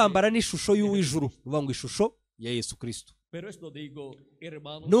tuzambara n'ishusho y'uw'ijuru, nuvuga ngo ishusho ya Yesu Kristo.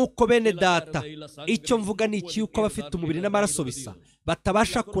 Nuko bene data, icyo mvuga ni iki, yuko abafite umubiri n'amaraso bisa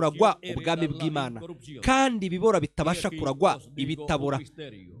batabasha kuragwa ubwami bw'Imana, kandi ibibora bitabasha kuragwa ibitabora.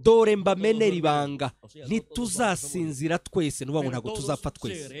 Dore mbamenera ibanga, ntituzasinzira twese, nuvuga ngo ntabwo tuzapfa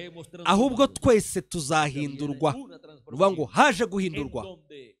twese, ahubwo twese tuzahindurwa. Nuvuga ngo haje guhindurwa,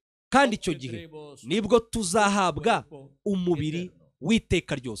 kandi icyo gihe nibwo tuzahabwa umubiri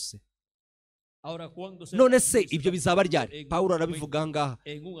w'iteka ryose. None se ibyo bizaba ryari? Pawulo arabivuga aha ngaha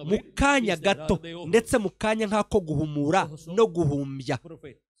mu kanya gato, ndetse mu kanya nk'ako guhumura no guhumbya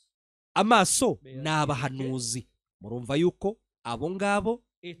amaso ni abahanuzi. Murumva yuko abo ngabo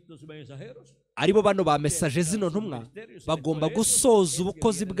aribo bano ba mesaje zino ntumwa bagomba gusoza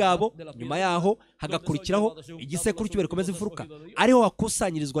ubukozi bwabo. Nyuma yaho hagakurikiraho igisekuru cy'ibere rikomeza imfuruka, ariho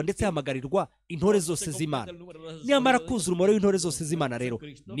hakusanyirizwa ndetse hamagarirwa intore zose z'Imana. Nihamara kuzura umubare w'intore zose z'Imana, rero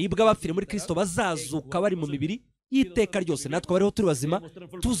nibwo abapfiriye muri Kristo bazazuka bari mu mibiri y'iteka ryose, natwe abariho turi bazima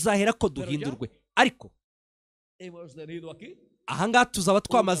tuzahera ko duhindurwe. Ariko aha ngaha tuzaba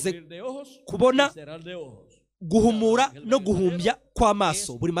twamaze kubona guhumura no guhumbya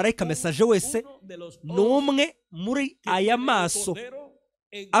kw'amaso. Buri marayika mesaje wese ni umwe muri aya maso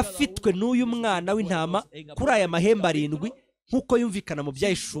afitwe n'uyu mwana w'intama kuri aya mahembe 7 nk'uko yumvikana mu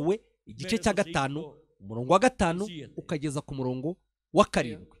Byahishuwe igice cya 5 umurongo wa 5 ukageza ku murongo wa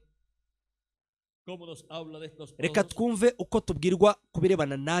 7. Reka twumve uko tubwirwa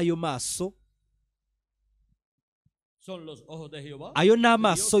kubirebana n'ayo maso. Ayo ni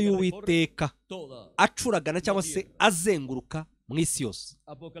amaso y'Uwiteka acuragana cyangwa se azenguruka mu isi yose.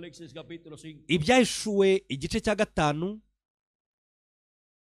 Ibyahishuwe igice cya 5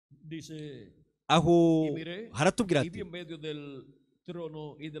 aho haratubwira ati,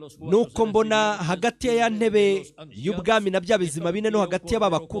 nuko mbona hagati ya ntebe y'ubwami na bya bizima bine no hagati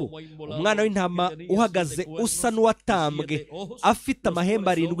y'ababakuru umwana w'intama uhagaze usa n'uwatambwe, afite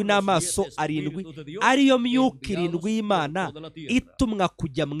amahembe 7 n'amaso 7, ariyo myuka 7 y'Imana itumwa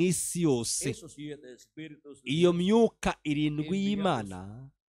kujya mu isi yose. Iyo myuka 7 y'Imana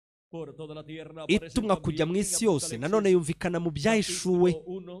itumwa kujya mu isi yose nanone yumvikana mu Byahishuwe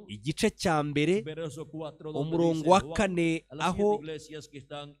igice cya 1 umurongo wa 4 aho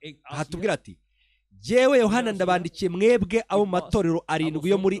hatubwira ati, jyewe Yohana ndabandikiye mwebwe abo mu matorero 7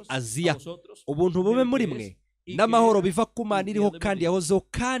 yo muri Aziya, ubuntu bube muri mwe n'amahoro biva ku Mana iriho kandi yahozeho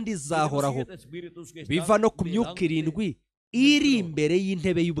kandi izahoraho, biva no ku myuka 7 iri imbere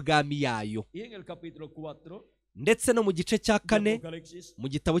y'intebe y'ubwami yayo. Ndetse no mu gice cya 4 mu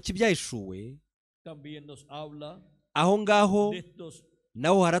gitabo cy'Ibyahishuwe aho ngaho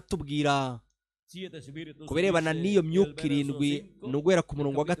naho haratubwira kubirebana n'iyo myuka 7 n'uguhera ku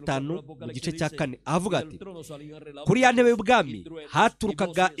murongo wa 5 mu gice cya 4 ahavuga ati, kuri ya ntebe y'ubwami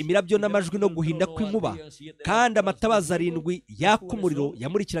haturukaga imirabyo n'amajwi no guhinda kw'inkuba, kandi amatabaza 7 yaka umuriro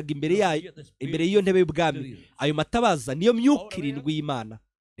yamurikiraga imbere y'iyo ntebe y'ubwami. Ayo matabaza niyo myuka 7 y'Imana.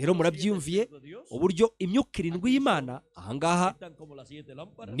 Rero murabyiyumviye uburyo imyuka 7 y'Imana ahangaha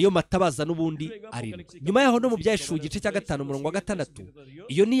niyo matabaza n'ubundi 7. Nyuma yaho no mu Byahishuwe igice cya 5 umurongo wa 6,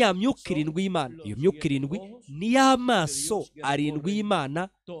 iyo ni ya myuka 7 y'Imana. Iyo myuka 7 ni ya maso 7 y'Imana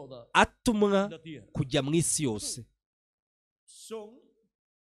atumwa kujya mu isi yose.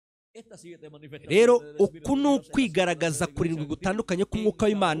 Rero uku ni ukwigaragaza 7 gutandukanye k'umwuka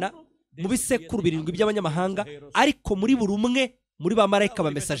w'Imana mu bisekuru 7 by'abanyamahanga, ariko muri buri umwe muri ba marayika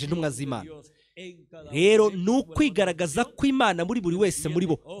bamesaje intumwa z'Imana. Rero ni ukwigaragaza kw'Imana muri buri wese muri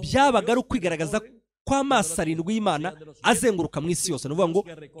bo. Byabaga ari ukwigaragaza kw'amaso 7 y'Imana azenguruka mu isi yose. Ni ukuvuga ngo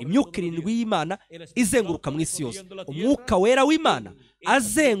imyuka 7 y'Imana izenguruka mu isi yose, umwuka wera w'Imana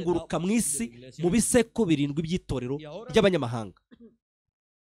azenguruka mu isi mu bisekuru 7 by'itorero ry'abanyamahanga.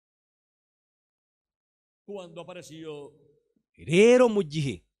 Rero mu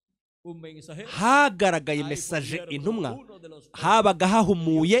gihe hagaragaye mesaje intumwa, habaga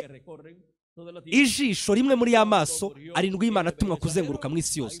hahumuye ijisho rimwe muri ya maso 7 y'Imana atumwa kuzenguruka mu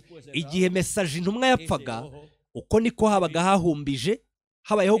isi yose. Igihe mesaje intumwa yapfaga, uko niko habaga hahumbije,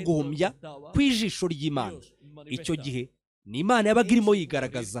 habayeho guhumya kw'ijisho ry'Imana. Icyo gihe ni Imana yabaga irimo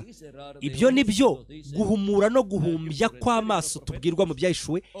yigaragaza. Ibyo ni byo guhumura no guhumbya kw'amaso tubwirwa mu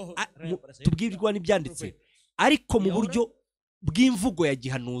Byahishuwe, tubwirwa n'ibyanditswe, ariko mu buryo bw'imvugo ya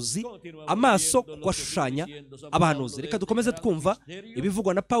gihanuzi, amaso kuko ashushanya abahanuzi. Reka dukomeze twumva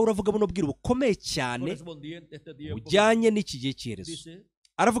ibivugwa na Pawulo avuga buno bwira bukomeye cyane bujyanye n'iki gihe cy'iherezo.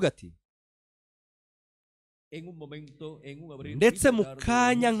 Aravuga ati, ndetse mu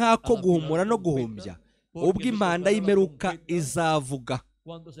kanya nk'ako guhumura no guhumbya ubwo impanda y'imperuka izavuga.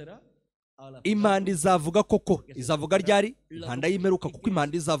 Impanda izavuga koko. Izavuga ryari? Impanda y'imperuka, kuko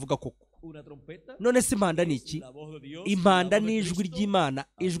impanda izavuga koko. None se impanda ni iki? Impanda ni ijwi ry'Imana,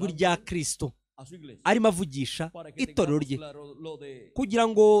 ijwi rya Kristo arimo avugisha itorero rye. Kugira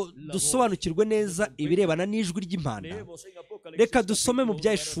ngo dusobanukirwe neza ibirebana n'ijwi ry'impanda, reka dusome mu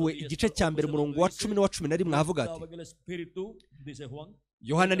Byahishuwe igice cya 1 umurongo wa 10 n'uwa 11 havuga ati,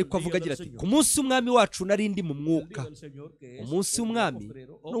 Yohana niko avuga agira ati, ku munsi w'umwami wacu nari ndi mu mwuka. Umunsi w'umwami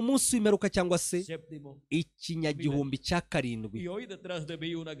ni umunsi w'imperuka cyangwa se ikinyagihumbi cya 7.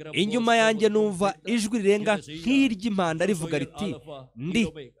 Inyuma yanjye numva ijwi rirenga nk'iry'impanda rivuga riti, ndi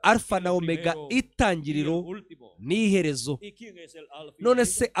Alfa na Omega, itangiriro n'iherezo. None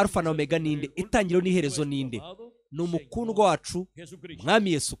se Alfa na Omega ninde? Itangiriro n'iherezo ninde? Ni umukundwa wacu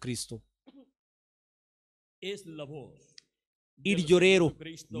Mwami Yesu Kristo. Iryo rero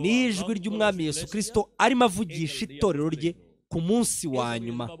ni ijwi ry'Umwami Yesu Kristo arimo avugisha itorero rye ku munsi wa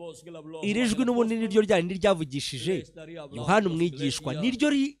nyuma. Iri jwi n'ubundi niryo ryari ryavugishije Yohana umwigishwa, niryo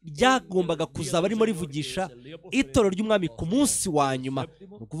ryagombaga kuzaba arimo rivugisha itorero ry'Umwami ku munsi wa nyuma. Ni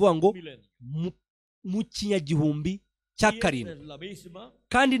ukuvuga ngo mu kinyagihumbi cya 7.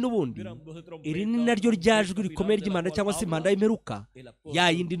 Kandi n'ubundi iri ni naryo ryajwi rikomeye ry'Imana cyangwa se impanda y'imperuka, ya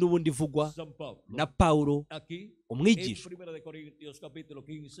yindi n'ubundi ivugwa na Pawulo umwigisha.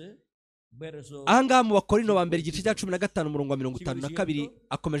 ahangaha mu Bakorinto ba mbere igice cya 15 umurongo wa 52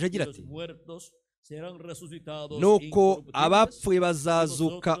 akomeje agira ati nuko abapfuye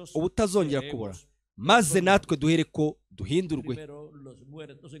bazazuka ubutazongera kubura, maze natwe duhere ko duhindurwe.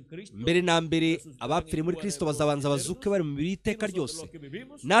 Mbere na mbere abapfiriye muri Kristo bazabanza bazuke bari mu mibiri y'iteka ryose,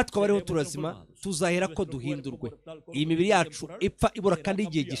 natwe abariho turazima tuzahera ko duhindurwe. Iyi mibiri yacu ipfa ibura kandi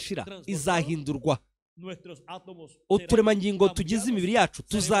igihe gishira izahindurwa. Uturemangingo tugize imibiri yacu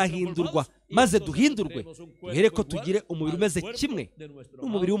tuzahindurwa, maze duhindurwe duhere ko tugire umubiri umeze kimwe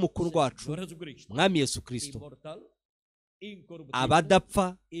n'umubiri w'umukundwa wacu Mwami Yesu Kristo,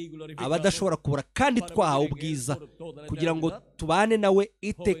 abadapfa, abadashobora kubura, kandi twahawe ubwiza kugira ngo tubane nawe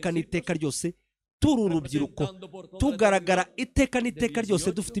iteka n'iteka ryose, turi urubyiruko tugaragara iteka n'iteka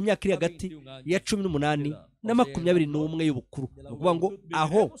ryose dufite imyaka iri hagati ya 18 na 21 y'ubukuru. Ni ukuvuga ngo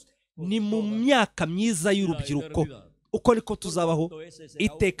aho ni mu myaka myiza y'urubyiruko, uko niko tuzabaho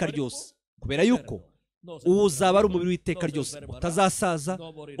iteka ryose, kubera yuko uzaba ari umubiri w'iteka ryose, utazasaza,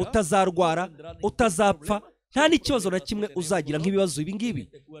 utazarwara, utazapfa, nta n'ikibazo na kimwe uzagira nk'ibibazo ibi ngibi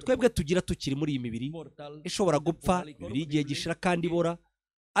twebwe tugira tukiri muri iyi mibiri ishobora gupfa, imibiri y'igihe gishira kandi ibora,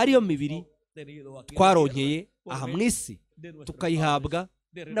 ariyo mibiri twaronkeye aha mu isi tukayihabwa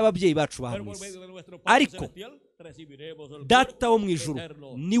n'ababyeyi bacu ba mu isi. Ariko Data wo mu ijuru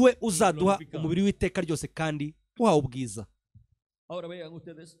niwe uzaduha umubiri w'iteka ryose kandi uhawe ubwiza.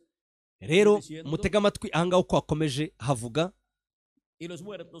 Rero mutega amatwi ahangaha uko hakomeje havuga,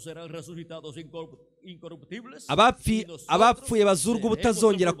 abapfuye bazurwa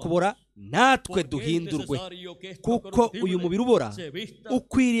ubutazongera kubora, natwe duhindurwe, kuko uyu mubiri ubora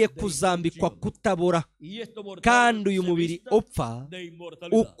ukwiriye kuzambikwa kutabora, kandi uyu mubiri upfa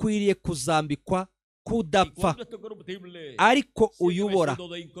ukwiriye kuzambikwa kudapfa. Ariko uyu ubora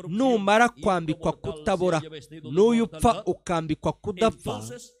numara kwambikwa kutabora, n'uyu upfa ukambikwa kudapfa,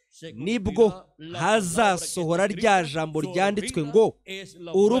 nibwo hazasohora rya jambo ryanditswe ngo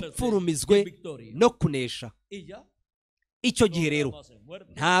urupfu rumizwe no kunesha. Icyo gihe rero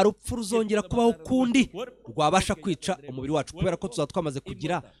nta rupfu ruzongera kubaho ukundi rwabasha kwica umubiri wacu, kubera ko tuzaba twamaze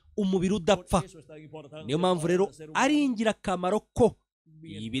kugira umubiri udapfa. Niyo mpamvu rero ari ingirakamaro ko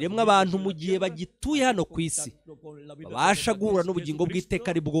ibiremwa abantu mu gihe bagituye hano ku isi babasha guhura n'ubugingo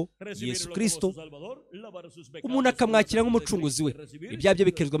bw'iteka ari bwo Yesu Kristo, umuntu akamwakira nk'umucunguzi we, ibyaha bye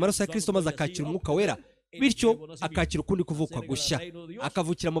bikezwa amaraso ya Kristo, maze akakira umwuka wera, bityo akakira ukundi kuvuka gushya,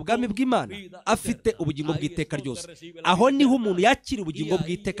 akavukira mu bwami bw'Imana afite ubugingo bw'iteka ryose. Aho niho umuntu yakira ubugingo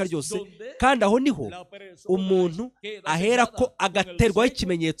bw'iteka ryose, kandi aho niho umuntu ahera ko agaterwaho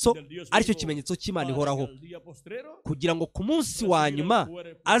ikimenyetso, aricyo kimenyetso cy'Imana ihoraho, kugira ngo ku munsi wa nyuma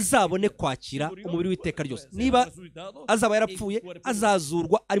azabone kwakira umubiri w'iteka ryose. Niba azaba yarapfuye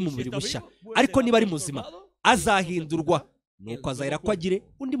azazurwa ari mu mubiri mushya, ariko niba ari muzima azahindurwa, nuko azahera ko agire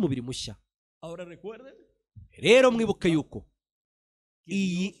undi mubiri mushya. Rero mwibuke yuko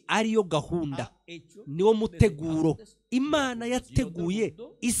iyi ariyo gahunda, niwo muteguro Imana yateguye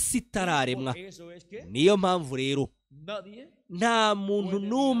isi itararemwa. Niyo mpamvu rero nta muntu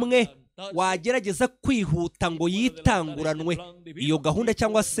n'umwe wagerageza kwihuta ngo yitanguranwe iyo gahunda,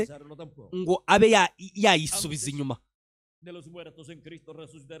 cyangwa se ngo abe yayisubiza inyuma.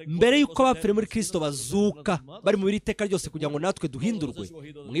 Mbere y'uko abapfiriye muri Kristo bazuka bari mu iteka ryose kugira ngo natwe duhindurwe,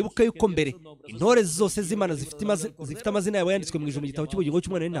 mwibuke yuko mbere intore zose z'Imana zifite amazina yabo yanditswe mu ijambo gitabo cy'ubugingo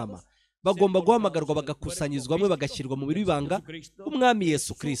cy'umwana w'intama bagomba guhamagarwa bagakusanyirizwa hamwe bagashyirwa mu w'ibanga umwami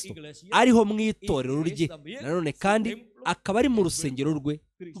Yesu Kristo, ariho mu itorero rye, nanone kandi akaba ari mu rusengero rwe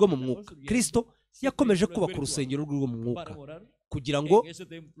rwo mu mwuka. Kristo yakomeje kubaka urusengero rwe rwo mu mwuka kugira ngo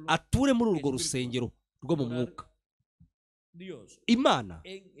ature muri urwo rusengero rwo mu mwuka. Imana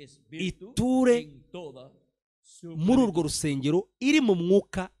iture muri urwo rusengero iri mu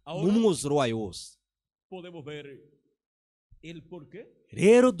mwuka, mu mwuzuro wayo wose.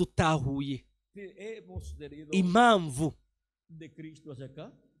 Rero dutahuye impamvu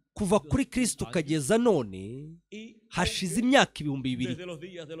kuva kuri Kristo kageza none hashize imyaka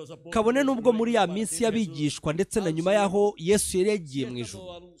 2000, kabone nubwo muri ya minsi y'abigishwa ndetse na nyuma yaho Yesu yari yagiye mu ijuru,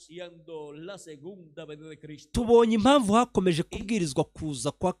 tubonye impamvu hakomeje kubwirizwa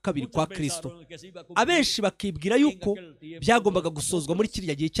kuza kwa kabiri kwa Kristo. Abenshi bakibwira yuko byagombaga gusozwa muri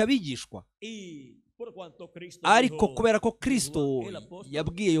kiriya gihe cy'abigishwa, ariko kubera ko Kristo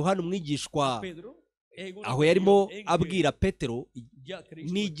yabwiye Yohana umwigishwa, aho yarimo abwira Petero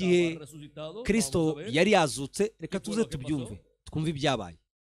n'igihe Kristo yari yazutse, reka tuze tubyumve twumve ibyabaye.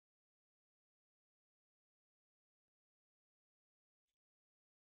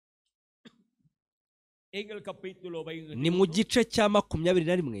 Ni mu gice cya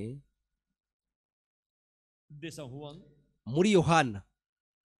 21 muri Yohana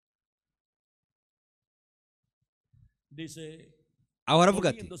aho aravuga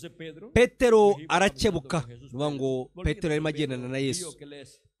ati Petero arakebuka, nuvuga ngo Petero yarimo agendana na Yesu.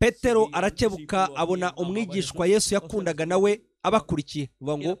 Petero arakebuka abona umwigishwa Yesu yakundaga nawe abakurikiye,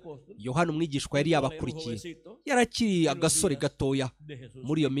 nuvuga ngo Yohana umwigishwa yari yabakurikiye, yarakiri agasore gatoya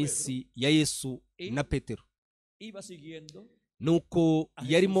muri iyo minsi ya Yesu na Petero. Nuko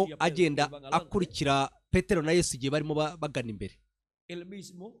yarimo agenda akurikira Petero na Yesu igihe barimo bagana imbere.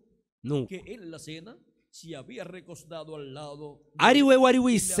 Nuko ari we wari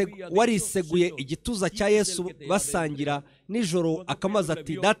wariseguye igituza cya Yesu basangira nijoro, akamaza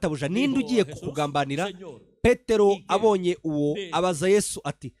ati databuja ninde ugiye kukugambanira? Petero abonye uwo abaza Yesu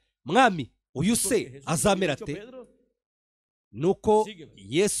ati mwami, uyu se azamera ate? Nuko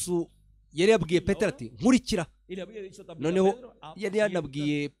Yesu yari yabwiye Petero ati nkurikira. Noneho yari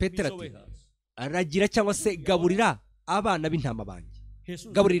yanabwiye Petero ati aragira cyangwa se gaburira abana b'intama banjye,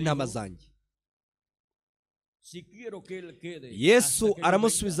 gaburira intama zanjye. Yesu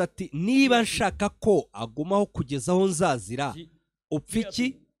aramusubiza ati niba nshaka ko agumaho kugeza aho nzazira, upfa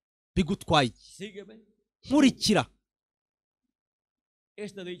iki? Bigutwaye iki? Nkurikira.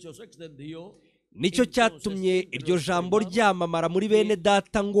 Nicyo cyatumye iryo jambo ryamamara muri bene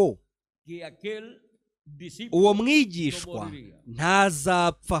data ngo uwo mwigishwa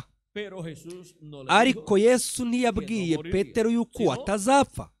ntazapfa. Ariko Yesu ntiyabwiye Petero yuko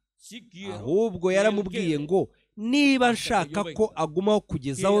atazapfa, ahubwo yaramubwiye ngo niba nshaka ko agumaho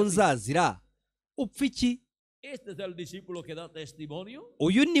kugeza aho nzazira, upfa iki?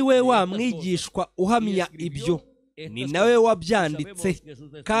 Uyu ni we wa mwigishwa uhamya ibyo, ni nawe wabyanditse,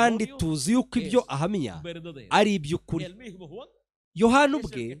 kandi tuzi yuko ibyo ahamya ari iby'ukuri. Yohana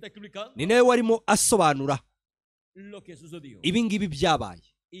ubwe ni nawe warimo asobanura ibi ngibi byabaye.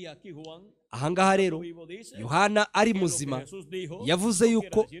 Ahangaha rero Yohana ari muzima yavuze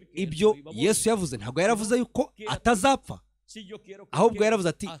yuko ibyo Yesu yavuze, ntabwo yaravuze yuko atazapfa, ahubwo yaravuze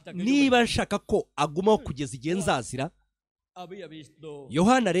ati niba nshaka ko agumaho kugeza igihe nzazira.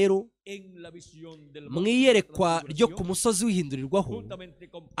 Yohana rero mu iyerekwa ryo ku musozi w'ihindurirwaho,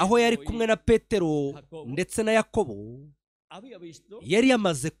 aho yari kumwe na Petero ndetse na Yakobo, yari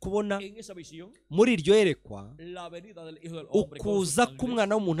yamaze kubona muri iryo yerekwa ukuza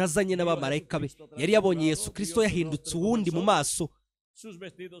k'umwana w'umuntu azanye n'abamarayika be. Yari yabonye Yesu Kristo yahindutse uwundi mu maso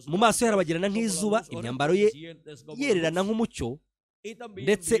yarabagirana nk'izuba, imyambaro ye yererana nk'umucyo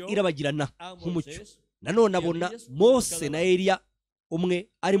ndetse irabagirana nk'umucyo. Nanone abona Mose na Eliya umwe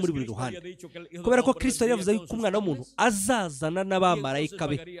ari muri buri ruhande, kubera ko Kristo yari yavuze yuko umwana w'umuntu azazana n'abamarayika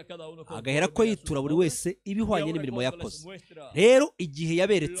be, agahera ko yitura buri wese ibihwanye n'imirimo yakoze. Rero igihe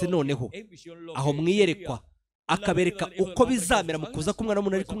yaberetse noneho aho mwiyerekwa, akabereka uko bizamera mu kuza k'umwana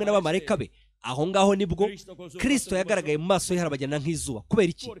w'umuntu ari kumwe n'abamarayika be, aho ngaho nibwo Kristo yagaragaye mu maso ye harabagirana nk'izuba. Kubera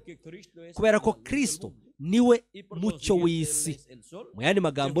iki? Kubera ko Kristo niwe mucyo w'isi, mu yandi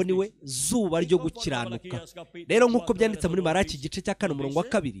magambo niwe zuba ryo gukiranuka. Rero nk'uko byanditse muri Maraki igice cya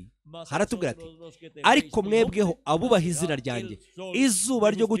 4:2 haratubwira ati ariko mwebweho abubaha izina ryanjye,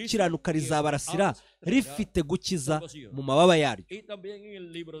 izuba ryo gukiranuka rizabarasira rifite gukiza mu mababa yaryo.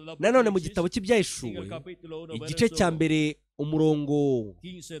 Nanone mu gitabo cy'Ibyahishuwe igice cya mbere umurongo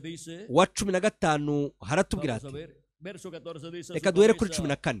wa 15 haratubwira ati reka duhere kuri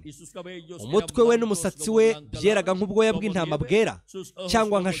 14. Umutwe we n'umusatsi we byeraga nk'ubwoya bw'intama bwera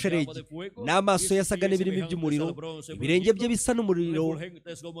cyangwa nka sheregi, n'amaso yasaga n'ibirimi by'umuriro, ibirenge bye bisa n'umuriro,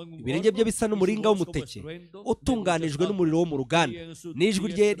 ibirenge bye bisa n'umuringa w'umuteke utunganijwe n'umuriro wo mu ruganda, n'ijwi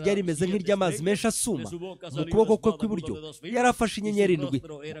rye ryari rimeze nk'iry'amazi menshi asuma. Mu kuboko kwe kw'iburyo yari afashe inyenyeri 7,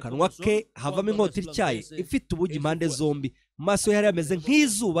 mu kanwa ke havamo inkota ityaye ifite ubugi impande zombi, mu maso ye yari ameze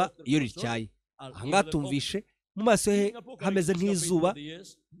nk'izuba iyo rityaye. Ahangaha tumvishe mu maso he hameze nk'izuba,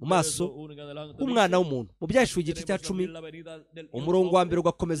 mu maso h'umwana w'umuntu. Mu Byahishuwe igice cya 10 umurongo wa 1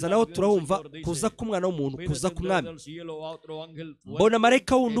 ugakomeza, naho turahumva kuza k'umwana w'umuntu, kuza k'umwami. Mbona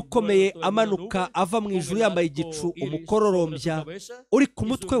marayika wundi ukomeye amanuka ava mu ijuru yambaye igicu umukororombya uri ku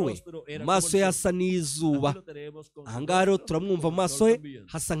mutwe we, mu maso ye hasa n'izuba. Ahangaha rero turamwumva mu maso he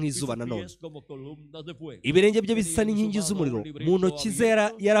hasa nk'izuba. Nanone ibirenge bye bisa n'inkingi z'umuriro, mu ntoki ze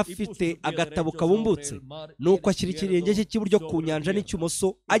yari afite agatabo kabumbutse, nuko ashyira ikirenge cye cy'iburyo ku nyanja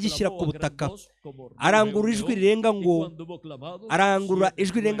n'icy'umoso agishyira ku butaka. Arangurura ijwi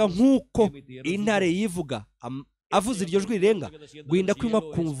rirenga nk'uko intare yivuga. Avuze iryo jwi rirenga, guhinda kw'inka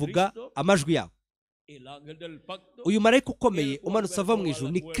kumvuga amajwi yabo. Uyu marayika ukomeye umanutse ava mu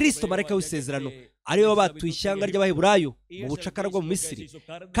ijuru ni Kristo, marayika w'isezerano, ari we batuye ishyanga ry'Abaheburayo mu bucakara bwo mu Misiri,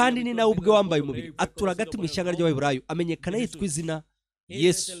 kandi ni nawe ubwe wambaye umubiri, atura hagati mu ishyanga ry'Abaheburayo, amenyekana yitwa izina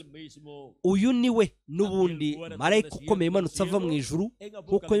Yesu uyu ni we n'ubundi marayika ukomeye umanutse ava mu ijuru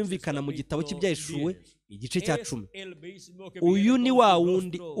nk'uko yumvikana mu gitabo cy'Ibyahishuwe igice cya 10. Uyu ni wa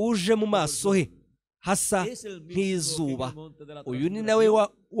wundi uje mu maso he hasa nk'izuba. Uyu ni nawe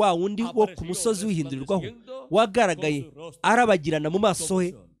wa wundi wo ku musozi w'ihindurirwaho wagaragaye arabagirana mu maso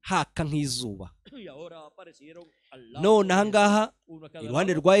he haka nk'izuba. None aha ngaha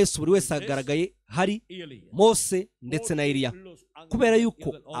iruhande rwa Yesu buri wese agaragaye hari Mose ndetse na Eliya, kubera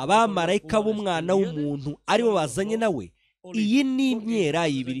yuko abamarayika b'umwana w'umuntu aribo bazanye nawe. Iyi ni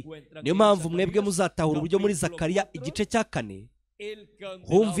imyelayo ibiri. Niyo mpamvu mwebwe muzatahura uburyo muri Zakariya igice cya 4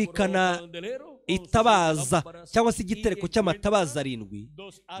 humvikana itabaza cyangwa se igitereko cy'amatabaza 7,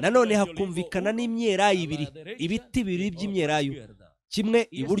 nanone hakumvikana n'imyelayo ibiri, ibiti bibiri by'imyelayo, kimwe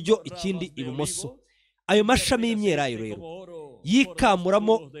iburyo ikindi ibumoso. Ayo mashami y'imyelayo rero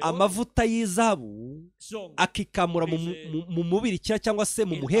yikamuramo amavuta y'izahabu, akikamura mu mubirikira cyangwa se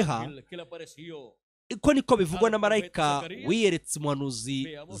mu muheha. Iko niko bivugwa na marayika wiyeretse umuhanuzi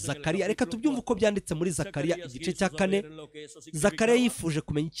Zakariya. Reka tubyumve uko byanditse muri Zakariya igice cya 4. Zakariya yifuje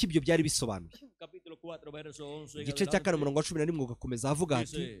kumenya icyo ibyo byari bisobanuye. Igice cya 4 umurongo wa 11 ugakomeza avuga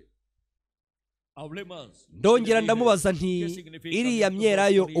ati, ndongera ndamubaza nti, iriya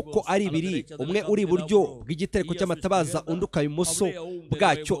myelayo uko ari ibiri, umwe uri iburyo bw'igitereko cy'amatabaza undi ukaba ibumoso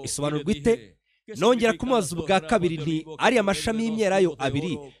bwacyo, isobanurwa ite? Nongera kumubaza ubwa kabiri nti, ariya mashami y'imyelayo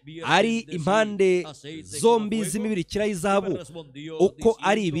abiri ari impande zombi z'imibirikira y'izahabu uko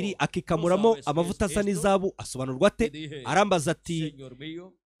ari ibiri, akikamuramo amavuta asa n'izahabu, asobanurwa ate? Arambaza ati,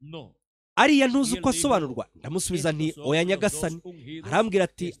 ariya ntuzi uko asobanurwa? Ndamusubiza nti, oya nyagasani. Arambwira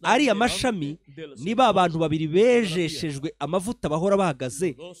ati, ariya mashami ni ba bantu babiri bejeshejwe amavuta bahora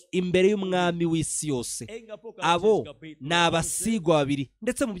bahagaze imbere y'umwami w'isi yose. Abo ni abasigwa babiri.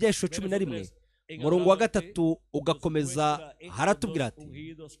 Ndetse mu Byahishuwe 11 umurongo wa 3 ugakomeza haratubwira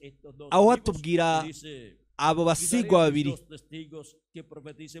ati, aho hatubwira abo basigwa babiri,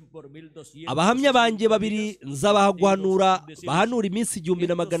 abahamya banjye babiri nzabaha guhanura, bahanura iminsi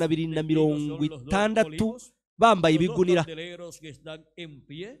 1260 bambaye ibigunira.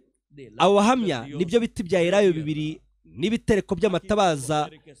 Abo bahamya nibyo biti bya elayo bibiri n'ibitereko by'amatabaza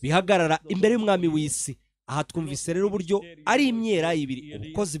bihagarara imbere y'umwami w'isi. Aha twumvise rero uburyo ari imyelayo ibiri,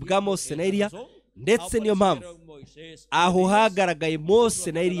 ubukozi bwa Mose na Eliya. Ndetse niyo mpamvu aho hagaragaye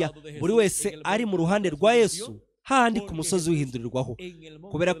Mose na Eliya, buri wese ari mu ruhande rwa Yesu handi ku musozi w'ihindurirwaho,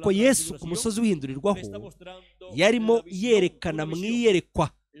 kubera ko Yesu ku musozi w'ihindurirwaho yarimo yerekana mu iyerekwa,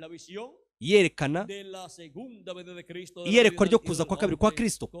 yerekana iyerekwa ryo kuza kwa kabiri kwa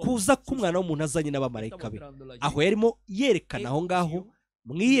Kristo, kuza k'umwana w'umuntu azanye n'abamarayika be. Aho yarimo yerekana aho ngaho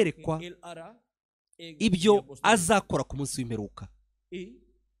mu iyerekwa ibyo azakora ku munsi w'imperuka.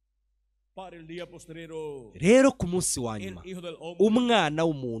 Rero ku munsi wa nyuma umwana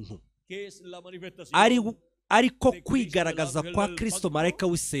w'umuntu ariko kwigaragaza kwa Kristo marayika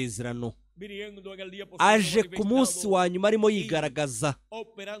w'isezerano aje ku munsi wa nyuma arimo yigaragaza,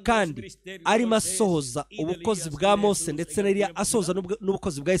 kandi arimo asohoza ubukozi bwa Mose ndetse na Eliya, asohoza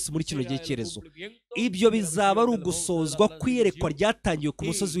n'ubukozi bwa Yesu muri kino gihe cyerezo. Ibyo bizaba ari ugusozwa kw'iyerekwa ryatangiwe ku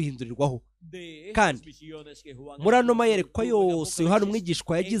musozi w'ihindurirwaho. Kandi muri ano mayerekwa yose Yohana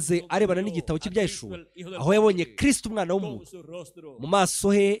umwigishwa yagize arebana n'igitabo cy'Ibyahishuwe, aho yabonye Kristo umwana w'umuntu mu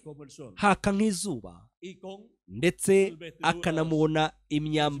maso he haka nk'izuba, ndetse akanamubona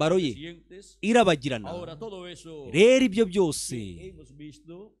imyambaro ye irabagirana. Rero ibyo byose,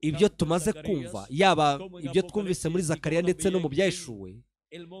 ibyo tumaze kumva, yaba ibyo twumvise muri Zakariya ndetse no mu Byahishuwe,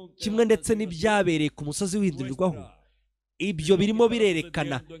 kimwe ndetse n'ibyabereye ku musozi w'ihindurirwaho, ibyo birimo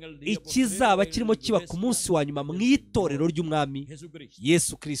birerekana ikizaba kirimo kiba ku munsi wa nyuma mu itorero ry'umwami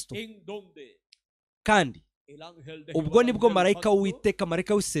Yesu Kristo. Kandi ubwo nibwo marayika w'Uwiteka,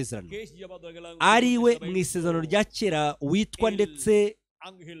 marayika w'isezerano, ari we mu isezerano rya kera witwa ndetse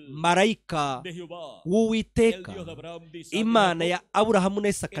marayika w'Uwiteka, Imana ya Aburahamu na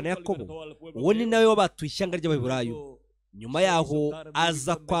Isaka na Yakobo. Uwo ni nawe wabatuye ishyanga ry'Abaheburayo. Nyuma yaho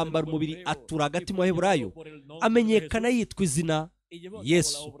aza kwambara umubiri, atura hagati mu Baheburayo, amenyekana yitwa izina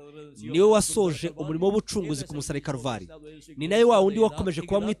Yesu. Niwe wasoje umurimo w'ubucunguzi ku musaraba Karuvali. Ni nawe wa wundi wakomeje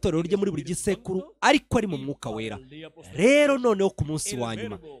kuba mu itorero rye muri buri gisekuru, ariko ari mu mwuka wera. Rero noneho ku munsi wa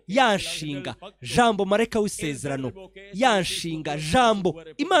nyuma, yanshinga jambo marayika w'isezerano, yanshinga jambo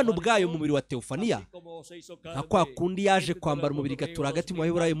Imana ubwayo mu mubiri wa Teofaniya, nka kwa kundi yaje kwambara umubiri gatura hagati mu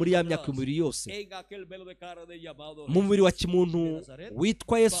Baheburayo muri ya myaka y'umubiri yose, mu mubiri wa kimuntu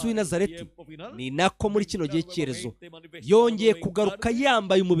witwa Yesu w'i Nazareti. Ni nako muri kino gihe cyerezo yongeye kugaruka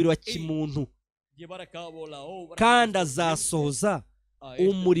yambaye umubiri wa kimuntu, kandi azasohoza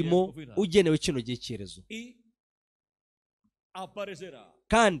umurimo ugenewe kino gihe cyerezo.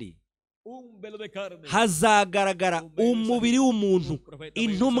 kandi hazagaragara umubiri w'umuntu,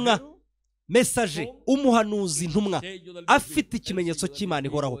 intumwa, mesaje, umuhanuzi, intumwa, afite ikimenyetso cy'Imana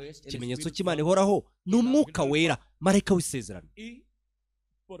ihoraho. Ikimenyetso cy'Imana ihoraho ni umwuka wera, marayika w'isezerano.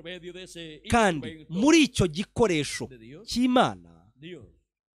 Kandi muri icyo gikoresho cy'Imana,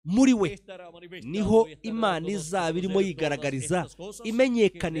 muri we niho Imana izaba irimo yigaragariza,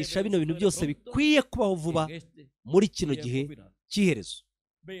 imenyekanisha bino bintu byose bikwiye kubaho vuba muri kino gihe cy'iherezo.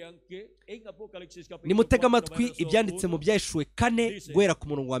 Nimutega amatwi ibyanditse mu Byahishuwe 4 guhera ku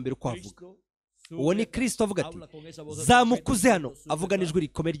murongo wa mbere uko havuga. Uwo ni Kristo avuga ati, zamukuze hano, avuga n'ijwi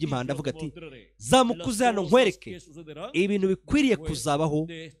rikomeye ry'impanda, avuga ati, zamukuze hano nkwereke ibintu bikwiriye kuzabaho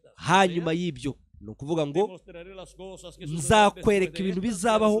hanyuma y'ibyo. Ni ukuvuga ngo nzakwereka ibintu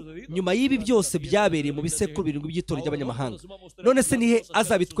bizabaho nyuma y'ibi byose byabereye mu bisekuru birindwi by'itorero ry'abanyamahanga. None se nihe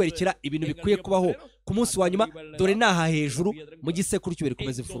azabitwerekera ibintu bikwiye kubaho ku munsi wa nyuma? Dore naha hejuru mu gisekuru cy'ubiri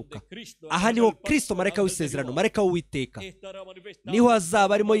komeza imfuruka. Aha niho Kristo, marayika w'isezerano, marayika w'Uwiteka, niho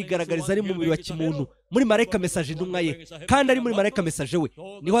azaba arimo yigaragariza ari mu mubiri wa kimuntu, muri marayika mesaje, intumwa ye, kandi ari muri marayika mesaje we,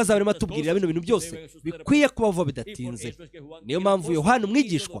 niho azaba arimo atubwirira bino bintu byose bikwiye kubaho vuba bidatinze. Niyo mpamvu Yohana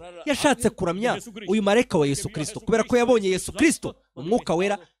umwigishwa yashatse kuramya uyu marayika wa Yesu Kristo, kubera ko yabonye Yesu Kristo mu mwuka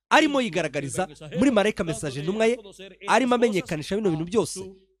wera arimo yigaragariza muri marayika mesaje, intumwa ye, arimo amenyekanisha bino bintu byose,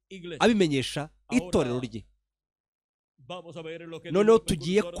 abimenyesha itorero rye. Noneho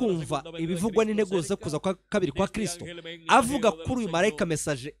tugiye kumva ibivugwa n'intego zo kuza kwa kabiri kwa Kristo, avuga kuri uyu marayika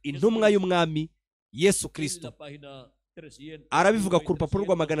mesaje, intumwa y'umwami Yesu Kristo. Arabivuga ku rupapuro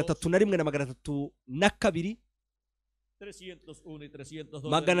rwa 301 na 302,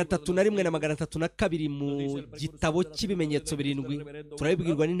 301 na 302 mu gitabo cy'ibimenyetso birindwi.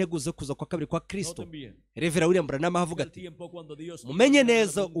 Turabibwirwa n'intego zo kuza kwa kabiri kwa Kristo. Revera William Branham avuga ati, mumenye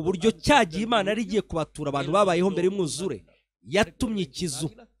neza uburyo cyagiye Imana yari igiye kubatura abantu babayeho mbere y'umwuzure. Yatumye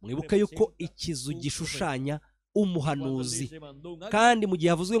ikizu. Mwibuke yuko ikizu gishushanya umuhanuzi, kandi mu gihe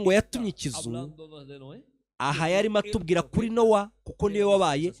havuzwe ngo yatumye ikizu, aha yarimo atubwira kuri Nowa, kuko niwe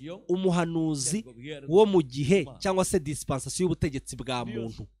wabaye umuhanuzi wo mu gihe cyangwa se dispensation y'ubutegetsi bwa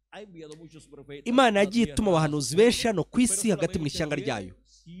muntu. Imana yagiye ituma abahanuzi benshi hano ku isi hagati mu ishyanga ryayo,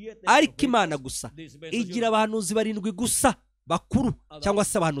 ariko Imana gusa igira abahanuzi 7 gusa bakuru, cyangwa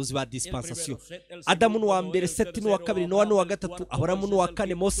se abahanuzi ba dispensation. Adamu ni uwa mbere, Seti ni uwa kabiri, Nowa ni uwa gatatu, Aburahamu ni uwa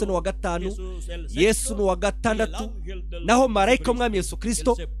kane, Mose ni uwa gatanu, Yesu ni uwa gatandatu, naho marayika w'umwami Yesu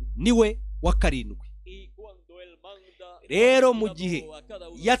Kristo niwe wa karindwi. Rero mu gihe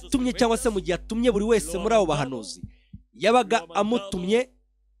yatumye, cyangwa se mu gihe yatumye buri wese muri abo bahanuzi, yabaga amutumye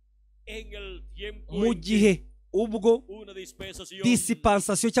mu gihe ubwo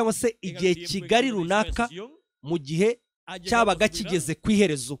dispensation, cyangwa se igihe kigari runaka, mu gihe cyabaga kigeze ku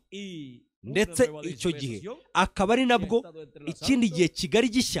iherezo, ndetse icyo gihe akaba ari nabwo ikindi gihe kigari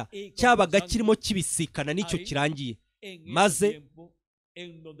gishya cyabaga kirimo kibisikana n'icyo kirangiye, maze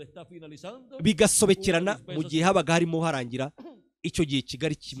bigasobekerana mu gihe habaga harimo harangira icyo gihe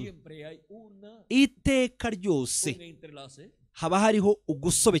kigari kimwe. Iteka ryose haba hariho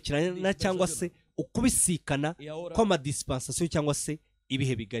ugusobekerana cyangwa se ukubisikana kw'amadispensation cyangwa se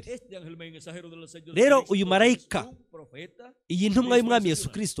ibihe bigari. Rero uyu marayika, iyi ntumwa y'umwami Yesu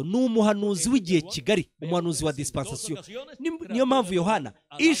Kristo, ni umuhanuzi w'igihe kigari, umuhanuzi wa dispensation. Niyo mpamvu Yohana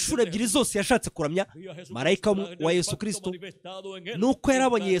inshuro 2 zose yashatse kuramya marayika wa Yesu Kristo, nuko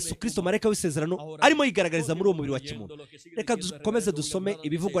yarabonye Yesu Kristo, marayika w'isezerano, arimo yigaragariza muri uwo mubiri wa kimuntu. Reka dukomeze dusome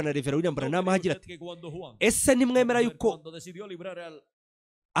ibivugwa na Revera William Branham, agira ati, ese ntimwemera yuko,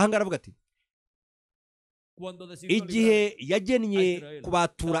 ahanga aravuga ati, igihe yagennye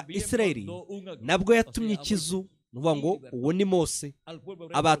kubatura Isirayeli, nabwo yatumye ikizu, nuvuga ngo uwo ni Mose,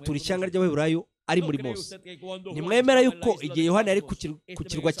 abatura ishyanga ry'Abaheburayo ari muri Mose. Ntimwemera yuko igihe Yohana yari ku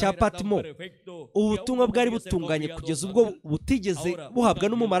kirwa cya Patimo, ubutumwa bwari butunganye kugeza ubwo butigeze buhabwa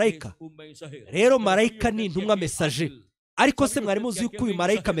n'umumarayika? Rero marayika ni intumwa mesaje. Ariko se mwari muzi yuko uyu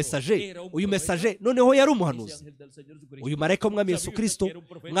marayika mesaje, uyu mesaje noneho yari umuhanuzi? Uyu marayika w'umwami Yesu Kristo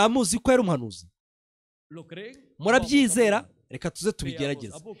mwamuzi ko yari umuhanuzi? Murabyizera? Reka tuze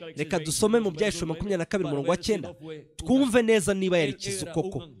tubigerageze. Reka dusome mu Byahishuwe 22:9, twumve neza niba yari ikizu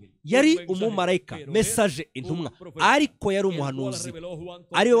koko. Yari umumarayika mesaje, intumwa, ariko yari umuhanuzi,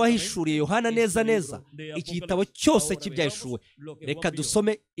 ariwe wahishuriye Yohana neza iki gitabo cyose cy'Ibyahishuwe. Reka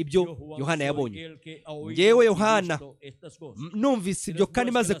dusome ibyo Yohana yabonye. Ngewe Yohana numvise ibyo,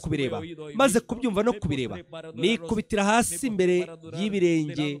 kandi maze kubireba, maze kubyumva no kubireba, nikubitira hasi imbere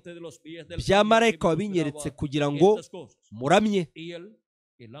y'ibirenge bya marayika wabinyeretse, kugira ngo muramye.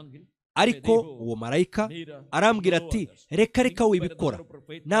 ariko uwo marayika arambwira ati reka wibikora,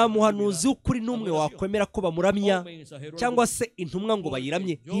 nta muhanuzi w'ukuri n'umwe wakwemera ko bamuramya cyangwa se intumwa ngo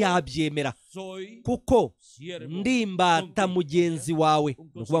bayiramye ntiyabyemera, kuko ndi imbata mugenzi wawe,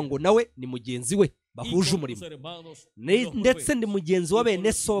 ni ukuvuga ngo nawe ni mugenzi we bahuje umurimo, ndetse ndi mugenzi wa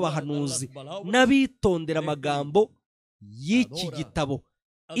bene so b'abahanuzi n'abitondera amagambo y'iki gitabo.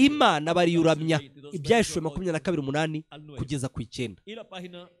 Imana bariyuramya. Ibyahishuwe 22:8 kugeza ku 9.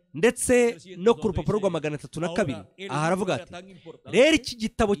 Ndetse no ku rupapuro rwa 302 aha haravuga ati rero iki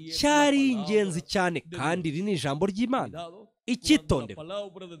gitabo cyari ingenzi cyane kandi iri ni ijambo ry'Imana. Icyitondera,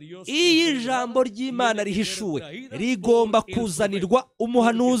 iyi ijambo ry'Imana rihishuwe rigomba kuzanirwa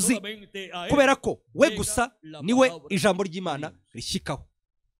umuhanuzi, kubera ko we gusa niwe ijambo ry'Imana rishyikaho.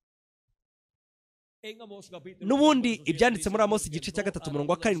 N'ubundi ibyanditse muri Amosi igice cya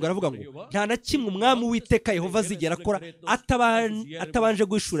 3:7 aravuga ngo nta na kimwe umwami w'Iteka Yehova azigera akora atabanje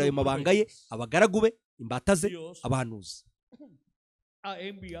guhishura ayo mabanga ye abagaragu be, imbata ze, abahanuzi.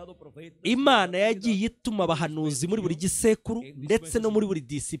 Imana yagiye ituma abahanuzi muri buri gisekuru ndetse no muri buri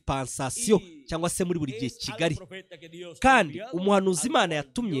disipansasiyo cyangwa se muri buri gihe kigari, kandi umuhanuzi Imana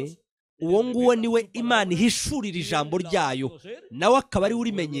yatumye uwo nguwo niwe Imana ihishurira ijambo ryayo, nawe akaba ari we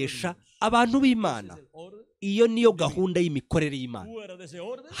urimenyesha abantu b'Imana. Iyo niyo gahunda y'imikorere y'Imana.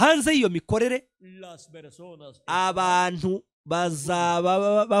 Hanze y'iyo mikorere abantu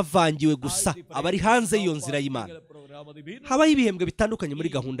bazaba bavangiwe gusa, abari hanze y'iyo nzira y'Imana. Habaho ibihembwe bitandukanye muri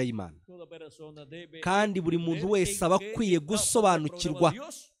gahunda y'Imana, kandi buri muntu wese aba akwiye gusobanukirwa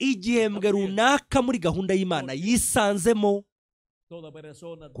igihembwe runaka muri gahunda y'Imana yisanzemo,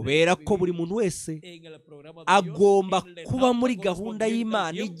 kubera ko buri muntu wese agomba kuba muri gahunda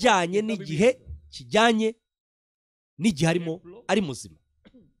y'Imana ijyanye n'igihe, kijyanye n'igihe arimo ari muzima.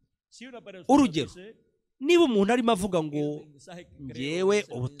 Urugero, niba umuntu arimo avuga ngo ngewe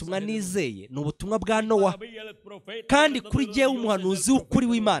ubutumwa nizeye ni ubutumwa bwa Nowa, kandi kuri jyewe umuhanuzi w'ukuri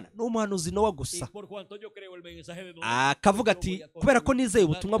w'Imana ni umuhanuzi Nowa gusa, akavuga ati kubera ko nizeye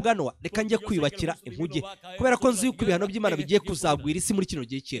ubutumwa bwa Nowa reka njye kwiyubakira inkuge, kubera ko nzi yuko ibihano by'Imana bigiye kuzagwira isi muri kino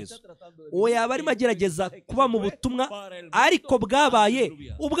gihe cyerezo. Uwo yaba arimo agerageza kuba mu butumwa ariko bwabaye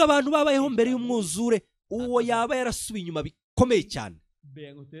ubwo abantu babayeho mbere y'umwuzure, uwo yaba yarasubiye inyuma bikomeye cyane.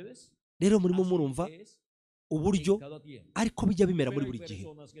 Rero murimo murumva uburyo ariko bijya bimera muri buri gihe.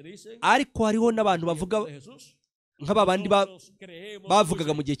 Ariko hariho n'abantu bavuga nk'abandi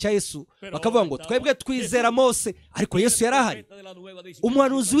bavugaga mu gihe cya Yesu, bakavuga ngo twebwe twizera Mose, ariko Yesu yari ahari.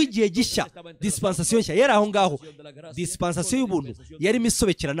 Umuhanuzi w'igihe gishya, dispensation nshya yari aho ngaho. Dispensation y'ubuntu yarimo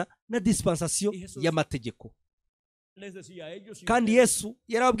isobekerana na dispensation y'amategeko. Kandi Yesu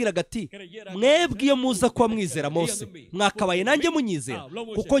yarababwiraga ati mwebwe iyo muza kuba mwizera Mose mwakabaye nanjye munyizera,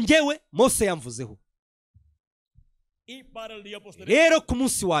 kuko njyewe Mose yamvuzeho. Rero ku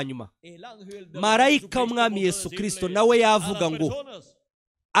munsi wa nyuma marayika w'umwami Yesu Kristo nawe yavuga ngo,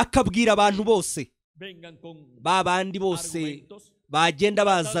 akabwira abantu bose, babandi bose bagenda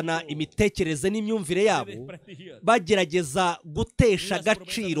bazana imitekerereze n'imyumvire yabo bagerageza gutesha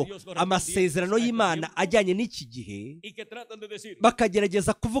agaciro amasezerano y'Imana ajyanye n'iki gihe,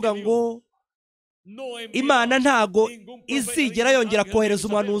 bakagerageza kuvuga ngo Imana ntago izigera yongera kohereza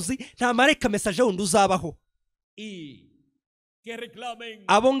umuhanuzi, nta marayika message wundi uzabaho.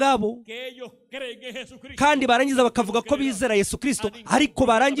 Abo ngabo kandi barangiza bakavuga ko bizera Yesu Kristo, ariko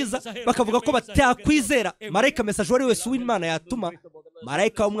barangiza bakavuga ko batakwizera marayika message wari wese w'Imana yatuma.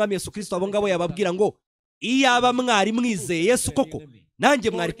 Marayika w'umwami Yesu Kristo abo ngabo yababwira ngo iyaba mwari mwizeye Yesu koko nanjye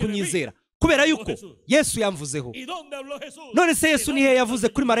mwari kunyizera, kubera yuko Yesu yamvuzeho. None se Yesu nihe yavuze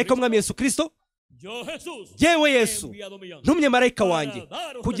kuri marayika w'umwami Yesu Kristo? Yewe Yesu ntumye marayika wanjye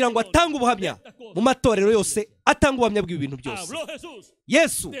kugira ngo atange ubuhamya mu matorero yose, atange ubuhamya bw'ibintu byose.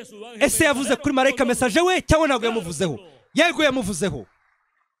 Yesu ese yavuze kuri marayika message we cyangwa ntabwo yamuvuzeho? Yego yamuvuzeho.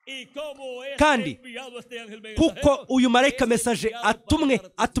 Kandi kuko uyu marayika message atumwe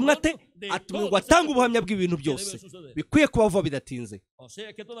ate? Atumwe ngo atange ubuhamya bw'ibintu byose bikwiye kuba vuba bidatinze.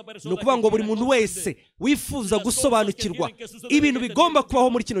 Ni ukuvuga ngo buri muntu wese wifuza gusobanukirwa ibintu bigomba kubaho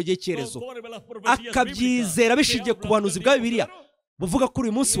muri kino gihe cyerezo, akabyizera bishingiye ku buhanuzi bwa Bibiliya buvuga kuri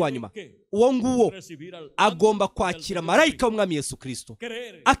uyu munsi wa nyuma, uwo nguwo agomba kwakira marayika w'umwami Yesu Kristo,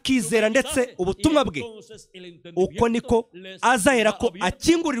 akizera ndetse ubutumwa bwe. Uko niko azahera ko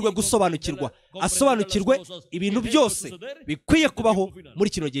akingurirwe gusobanukirwa, asobanukirwe ibintu byose bikwiye kubaho muri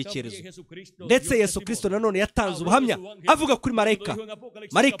kino gihe cyerezo. Ndetse Yesu Kristo nanone yatanze ubuhamya avuga kuri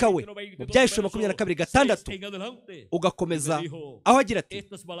marayika we mu Byahishuwe 22:6 ugakomeza aho agira ati,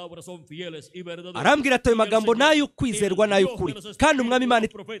 arambwira ati ayo magambo n'ay'ukwizerwa n'ay'ukuri, kandi umwami Imana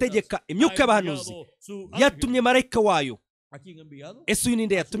itegeka imyuka y'abahanuzi yatumye marayika wayo ese uyu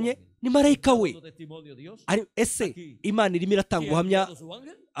ninde yatumye? Ni marayika we. Ese Imana irimo iratanga ubuhamya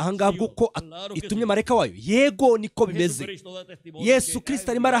ahangaha bw'uko itumye marayika wayo? Yego, niko bimeze. Yesu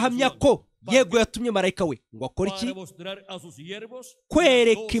Kristo arimo arahamya ko yego yatumye marayika we ngo akore iki?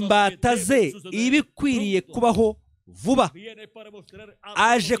 Kwereka imbata ze ibikwiriye kubaho vuba.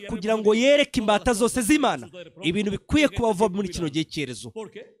 Aje kugira ngo yereke imbata zose z'Imana ibintu bikwiye kubaho vuba muri kino gihe cyerezo.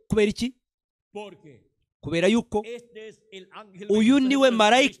 Kubera iki? Kubera yuko uyu niwe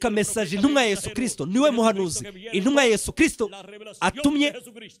marayika mesaje, intumwa ya Yesu Kristo, niwe muhanuzi, intumwa ya Yesu Kristo atumye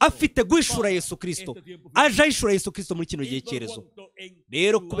afite guhishura Yesu Kristo, aje ahishura Yesu Kristo muri kino gihe cyerezo.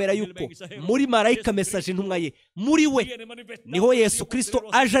 Rero kubera yuko muri marayika mesaje, intumwa ye, muri we niho Yesu Kristo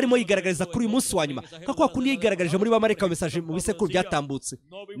aje arimo yigaragariza kuri uyu munsi wa nyuma, kako kundi yigaragarije muri ba marayika mesaje mu bisekuru byatambutse.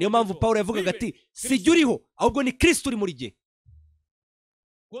 Niyo mpamvu Pawulo yavugaga ati sijya uriho ahubwo ni Kristo uri muri jye.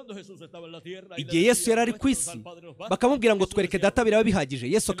 Igihe Yesu yari ari ku isi bakamubwira ngo twereke data biraba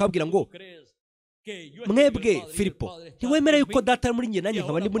bihagije, Yesu akababwira ngo mwebwe Filipo, ntiwemera yuko data ari muri njye nanjye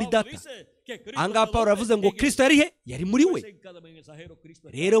nkaba ndi muri data? Ahangaha Pawulo yavuze ngo Kristo yari he? Yari muri we.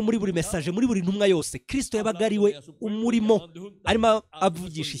 Rero muri buri mesaje, muri buri ntumwa yose, Kristo yabaga ari we umurimo, arimo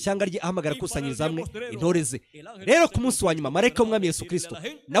avugisha ishyanga rye, ahamagara akusanyiriza hamwe intore ze. Rero ku munsi wa nyuma marayika w'umwami Yesu Kristo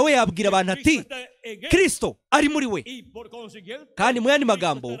nawe yabwira abantu ati Kristo ari muri we. Kandi mu yandi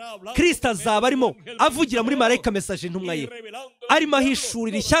magambo, Kristo azaba arimo avugira muri marayika mesaje, intumwa ye, arimo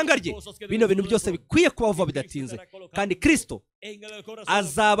ahishurira ishyanga rye bino bintu byose bikwiye kubaho vuba bidatinze. Kandi Kristo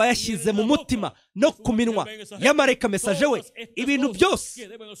azaba yashyize mu mutima no ku minwa ya marayika mesaje we ibintu byose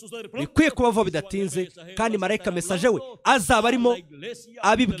bikwiye kubaho vuba bidatinze. Kandi marayika mesaje we azaba arimo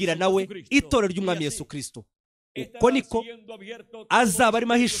abibwira nawe itorero ry'umwami Yesu Kristo. Uko niko azaba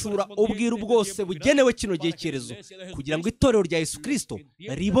arimo ahishura ubwiru bwose bugenewe kino gihe cyerezo, kugira ngo itorero rya Yesu Kristo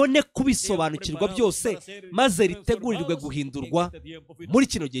ribone kubisobanukirwa byose, maze ritegurirwe guhindurwa muri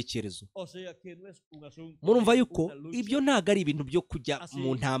kino gihe cyerezo. Murumva yuko ibyo ntabwo ari ibintu byo kujya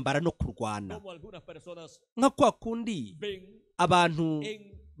mu ntambara no kurwana, nka kwa kundi abantu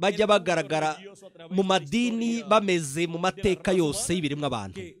bajya bagaragara mu madini bameze mu mateka yose y'ibiremwa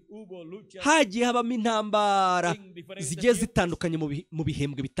abantu. Hagiye habamo intambara zigiye zitandukanye mu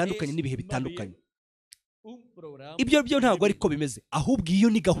bihembwe bitandukanye n'ibihe bitandukanye. Ibyo byo ntabwo ariko bimeze, ahubwo iyo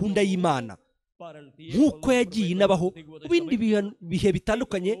ni gahunda y'Imana, nk'uko yagiye inabaho mu bindi bihe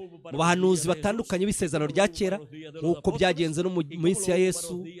bitandukanye, mu bahanuzi batandukanye b'isezerano rya kera, nk'uko byagenze no mu minsi ya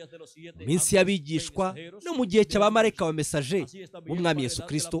Yesu, mu minsi y'abigishwa, no mu gihe cy'abamarayika ba mesaje b'umwami Yesu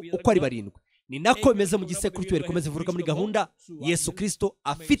Kristo uko ari barindwi. Ni nako bimeze mu gisekuru cy'uwera ikomeza ivuga muri gahunda Yesu Kristo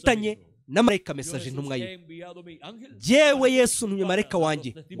afitanye na marayika mesaje, intumwa ye. Jyewe Yesu ntumye marayika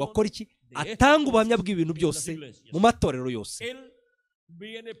wanjye ngo akore iki? Atanga ubuhamya bw'ibintu byose mu matorero yose.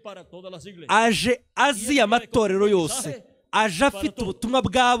 Aje aziye amatorero yose, aje afite ubutumwa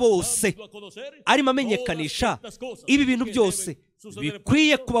bwa bose, arimo amenyekanisha ibi bintu byose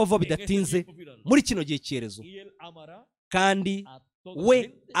bikwiye kubaho vuba bidatinze muri kino gihe cyerezo. Kandi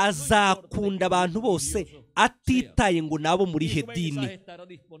we azakunda abantu bose atitaye ngo nabo muri he dini,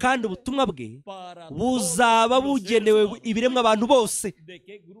 kandi ubutumwa bwe buzaba bugenewe ibiremwa abantu bose,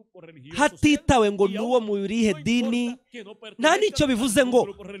 hatitawe ngo n'uwo muri he dini. Nta n'icyo bivuze ngo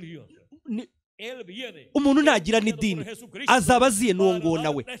umuntu ntagira n'idini, azaba aziye n'uwo nguwo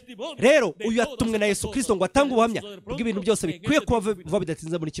nawe. Rero uyu yatumwe na Yesu Kristo ngo atange ubuhamya bw'ibintu byose bikwiye kuba vuba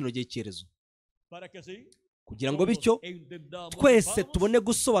bidatinze muri kino gihe cyerezo, kugira ngo bityo twese tubone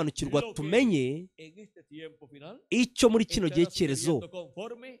gusobanukirwa, tumenye icyo muri kino gihe cyerezo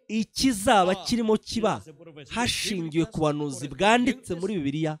ikizaba kirimo kiba hashingiwe ku buhanuzi bwanditse muri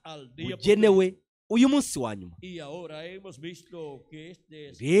Bibiliya bugenewe uyu munsi wa nyuma.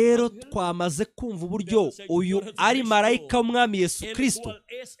 Rero twamaze kumva uburyo uyu ari marayika w'umwami Yesu Kristo,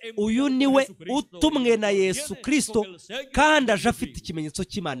 uyu niwe utumwe na Yesu Kristo, kandi aje afite ikimenyetso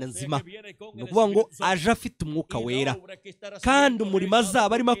cy'Imana nzima, ni ukuvuga ngo aje afite umwuka wera. Kandi umurimo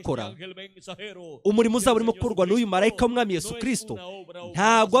azaba arimo akora, umurimo uzaba urimo ukorwa n'uyu marayika w'umwami Yesu Kristo,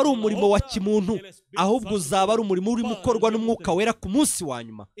 ntabwo ari umurimo wa kimuntu, ahubwo uzaba ari umurimo urimo ukorwa n'umwuka wera ku munsi wa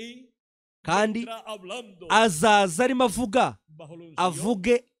nyuma. Kandi azaza arimo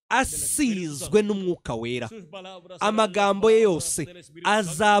avuge asizwe n'umwuka wera. Amagambo ye yose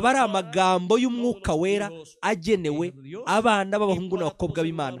azaba ari amagambo y'umwuka wera, agenewe abana b'abahungu n'abakobwa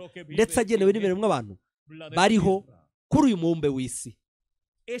b'Imana, ndetse agenewe n'ibiremwa abantu bariho kuri uyu mubumbe w'isi.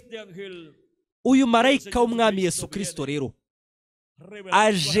 Uyu marayika w'umwami Yesu Kristo rero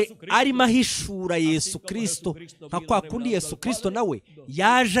aje arimo ahishura Yesu Kristo, nka kwa kundi Yesu Kristo nawe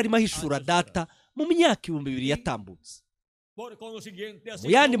yaje arimo ahishura data mu myaka 2000 yatambutse. mu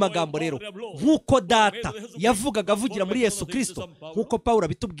yandi magambo rero, nk'uko data yavugaga avugira muri Yesu Kristo, nk'uko Pawulo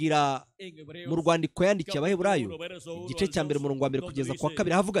abitubwira mu rwandiko yandikiye Abaheburayo igice cya mbere umurongo wa mbere kugeza ku wa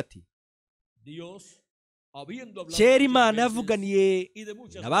kabiri, havuga ati: kera Imana yavuganiye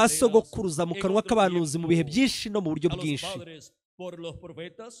na ba sogokuruza mu kanwa k'abahanuzi mu bihe byinshi no mu buryo bwinshi.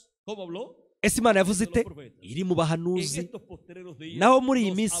 Ese Imana yavuze ite? Iri mu bahanuzi. Naho muri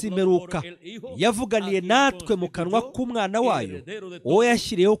iyi minsi y'imperuka yavuganiye natwe mu kanwa k'umwana wayo, uwo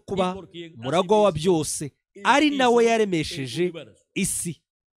yashyiriyeho kuba umuragwa wa byose, ari nawe yaremesheje isi.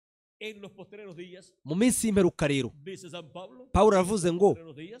 Mu minsi y'imperuka rero, Pawulo aravuze ngo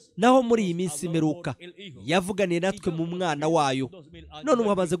naho muri iyi minsi y'imperuka yavuganiye natwe mu mwana wayo. None ubu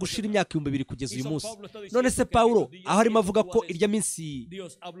hamaze gushira imyaka 2000 kugeza uyu munsi. None se Pawulo aho arimo avuga ko irya minsi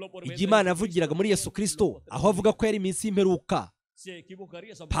igihe Imana yavugiraga muri Yesu Kristo, aho avuga ko yari iminsi y'imperuka,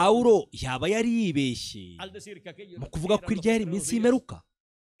 Pawulo yaba yari yibeshye mu kuvuga ko irya yari iminsi y'imperuka?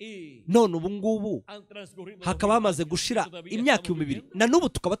 None ubu ngubu hakaba hamaze gushira imyaka 2000, na n'ubu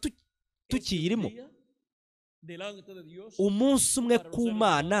tukaba tukiyirimo. Umunsi umwe ku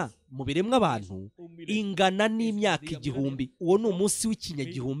Mana mu biremwa abantu ingana n'imyaka 1000. Uwo ni umunsi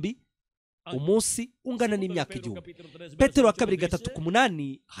w'ikinyagihumbi, umunsi ungana n'imyaka 1000. Petero wa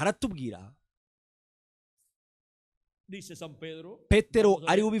 2:3-8 haratubwira, Petero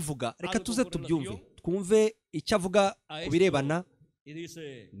ari ubivuga, reka tuze tubyumve, twumve icyo avuga ku birebana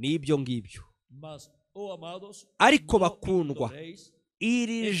n'ibyo ngibyo. Ariko bakundwa,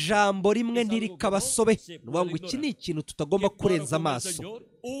 iri jambo rimwe ntirikabasobe, nuvuga ngo iki ni ikintu tutagomba kurenza amaso,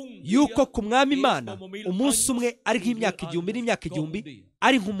 yuko ku Mwami Imana umunsi umwe ari nk'imyaka 1000 n'imyaka 1000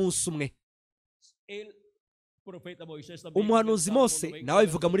 ari nk'umunsi umwe. Umuhanuzi Mose nawe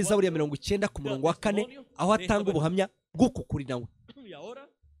abivuga muri Zaburi ya 90 ku murongo wa 4, aho atanga ubuhamya bw'uko kuri nawe.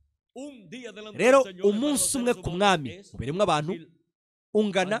 Rero umunsi umwe ku Mwami mu biremwa abantu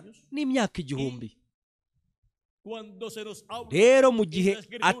ungana n'imyaka 1000. Rero mu gihe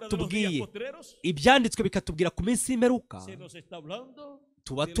atubwiye ibyanditswe bikatubwira ku minsi y'imperuka,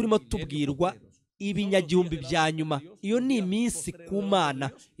 tuba turimo tubwirwa ibinyagihumbi bya nyuma. Iyo ni iminsi ku Mana,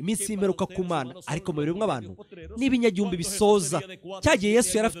 iminsi y'imperuka ku Mana, ariko mu biremwa abantu ni ibinyagihumbi bisoza. Cyagiye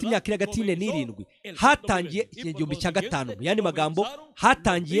Yesu yari afite imyaka iri hagati y'4 n'7, hatangiye ikinyagihumbi cya 5. Mu yandi magambo,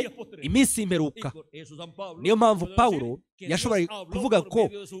 hatangiye iminsi y'imperuka. Niyo mpamvu Pawulo yashoboye kuvuga ko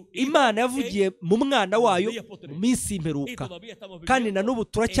Imana yavugiye mu mwana wayo mu minsi y'imperuka, kandi na n'ubu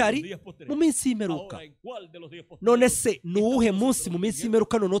turacyari mu minsi y'imperuka. None se ni uwuhe munsi mu minsi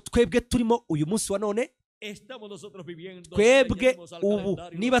y'imperuka noneho twebwe turimo uyu munsi wa none? Twebwe ubu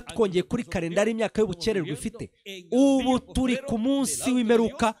niba twongeye kuri kalendari y'imyaka y'ubukererwa ifite, ubu turi ku munsi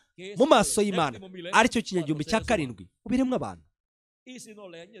w'imperuka mu maso y'Imana, aricyo kinyagihumbi cya 7 mu biremwa abantu.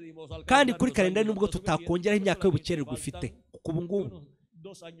 Kandi kuri kalendari nubwo tutakongeraho imyaka y'ubukererwa ifite, kuko ubu ngubu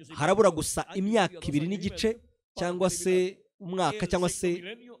harabura gusa imyaka 2 n'igice, cyangwa se umwaka, cyangwa se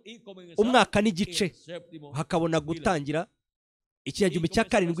umwaka n'igice, hakabona gutangira ikinyagihumbi cya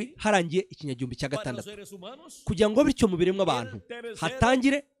 7 harangiye ikinyagihumbi cya 6, kugira ngo bityo mu biremwa abantu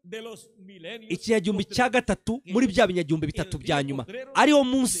hatangire ikinyagihumbi cya 3 muri bya binyagihumbi 3 bya nyuma, ariwo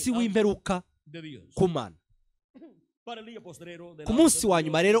munsi w'imperuka ku Mana. Ku munsi wa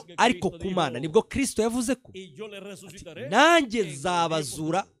nyuma rero, ariko ku Mana, nibwo Kristo yavuze ko nanjye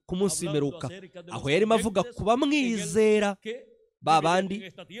nzabazura ku munsi w'imperuka, aho yarimo avuga ku bamwizera, ba bandi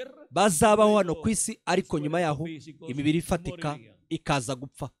bazabaho hano ku isi, ariko nyuma yaho imibiri ifatika ikaza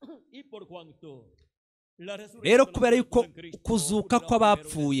gupfa. Rero kubera yuko kuzuka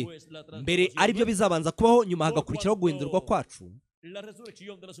kw'abapfuye mbere aribyo bizabanza kubaho, nyuma hagakurikiraho guhindurwa kwacu,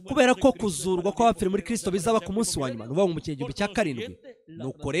 kubera ko kuzurwa kw'abapfuye muri Kristo bizaba ku munsi wa nyuma, nuvuga mu kinyagihumbi cya 7,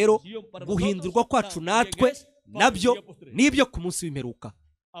 nuko rero guhindurwa kwacu natwe nabyo nibyo ku munsi w'imperuka.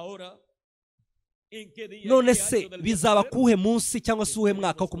 None se bizaba kuhe munsi cyangwa se uhe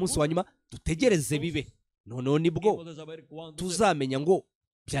mwaka wo ku munsi wa nyuma? Dutegereze bibe, noneho nibwo tuzamenya ngo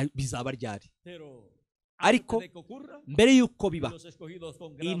bizaba ryari. Ariko mbere y'uko biba,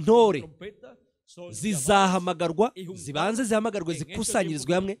 intore zizahamagarwa, zibanze zihamagarwe,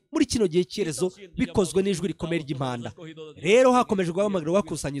 zikusanyirizwe hamwe muri kino gihe cy'erezo, bikozwe n'ijwi rikomeye ry'impanda. Rero hakomeje guhamagarwa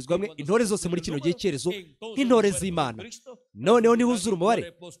bakusanyirizwa hamwe intore zose muri kino gihe cy'erezo nk'intore z'Imana. Noneho nihuzura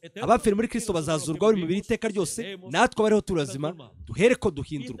umubare, abapfuye muri Kristo bazazurwa bari mu mibiri iteka ryose, natwe abariho turazima duhere ko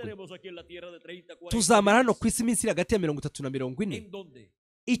duhindurwe. Tuzamara hano ku isi iminsi iri hagati ya 30 na 40.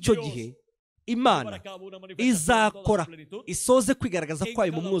 Icyo gihe Imana izakora, isoze kwigaragaza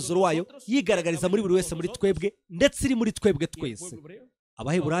kwayo mu mwuzuro wayo, yigaragariza muri buri wese muri twebwe, ndetse iri muri twebwe twese.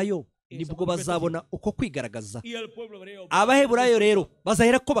 Abaheburayo nibwo bazabona uko kwigaragaza. Abaheburayo rero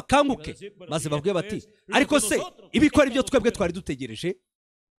bazahera ko bakanguke maze bavuge bati, ariko se ibikora ibyo twebwe twari dutegereje.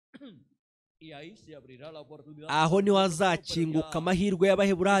 Aho niho hazakinguka amahirwe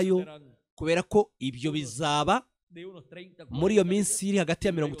y'abaheburayo, kubera ko ibyo bizaba muri iyo minsi iri hagati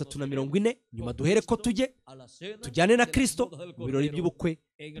ya 30 na 40. Nyuma duhere ko tujyane na Kristo mu birori by'ubukwe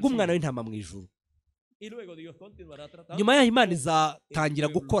bw'umwana w'intama mu ijuru. Nyuma yaho Imana izatangira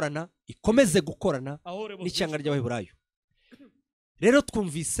gukorana, ikomeze gukorana n'ishyanga ry'abaheburayo. Rero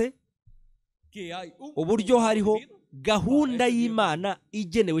twumvise uburyo hariho gahunda y'Imana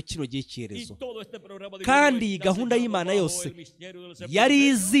igenewe kino gihe cy'iherezo, kandi iyi gahunda y'Imana yose yari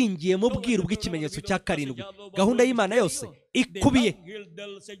izingiye mu bwiru bw'ikimenyetso cya 7. Gahunda y'Imana yose ikubiye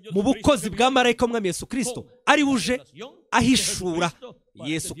mu bukozi bwa marayika w'umwami Yesu Kristo, ari buje ahishura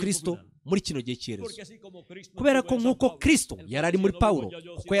Yesu Kristo muri kino gihe cy'iherezo. Kubera ko nk'uko Kristo yari ari muri Pawulo,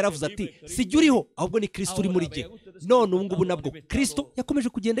 kuko yaravuze ati, sijya uriho ahubwo ni Kristo uri muri jye. None ubu ngubu nabwo Kristo yakomeje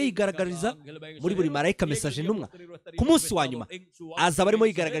kugenda yigaragariza muri buri marayika mesaje ntumwa. Ku munsi wa nyuma azaba arimo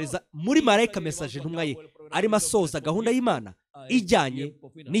yigaragariza muri marayika mesaje ntumwa ye, arimo asoza gahunda y'Imana ijyanye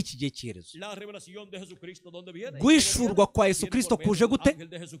n'iki gihe cy'iherezo. Guhishurwa kwa Yesu Kristo kuje gute?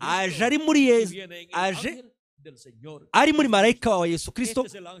 Ari muri marayika wa Yesu Kristo,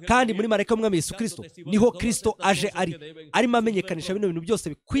 kandi muri marayika w'umwami Yesu Kristo niho Kristo aje arimo amenyekanisha bino bintu byose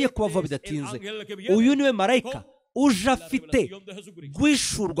bikwiye kuba vuba bidatinze. Uyu niwe marayika uje afite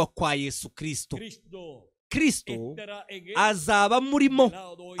guhishurwa kwa Yesu Kristo. Kristo azaba murimo,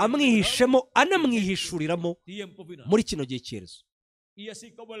 amwihishemo, anamwihishuriramo muri kino gihe cy'iherezo.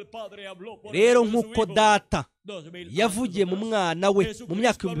 Rero nk'uko data yavugiye mu mwana we mu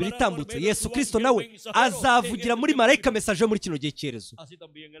myaka 2000 itambutse, Yesu Kristo nawe azavugira muri marayika mesaje muri kino gihe cy'iherezo.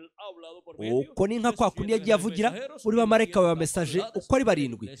 Uko ni nka kwa kundi yagiye avugira muri ba marayika ba mesaje uko ari 7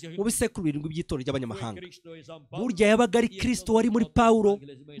 mu bisekuru 7 by'itorero ry'abanyamahanga. Burya yabaga ari Kristo wari muri Pawulo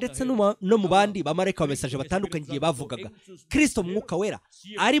ndetse no mu bandi ba marayika ba mesaje batandukanye igihe bavugaga. Kristo mu mwuka wera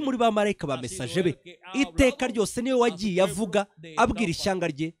ari muri ba marayika ba mesaje be, iteka ryose niwe wagiye avuga abwira ishyanga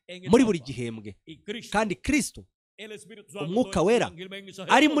rye muri buri gihembwe. Kandi Kristo umwuka wera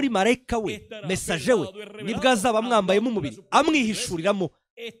ari muri marayika we mesaje we nibwo azaba amwambayemo umubiri, amwihishuriramo,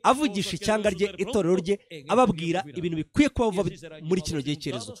 avugisha ishyanga rye, itorero rye, ababwira ibintu bikwiye kuba muri kino gihe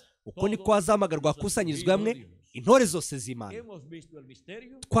cy'iherezo. Uko niko hazahamagarwa hakusanyirizwa hamwe intore zose z'Imana.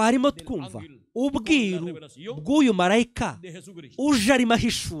 Twarimo twumva ubwiru bw'uyu marayika uje arimo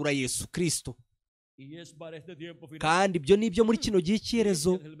ahishura Yesu Kristo, kandi ibyo ni ibyo muri kino gihe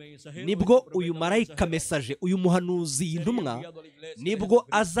cy'iherezo. Nibwo uyu marayika mesaje, uyu muhanuzi y'intumwa, nibwo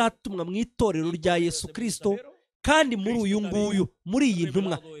azatumwa mu itorero rya Yesu Kristo. Kandi muri uyu nguyu, muri iyi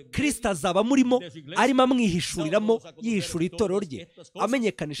ntumwa, Kristo azaba murimo, arimo amwihishuriramo, yihishura itorero rye,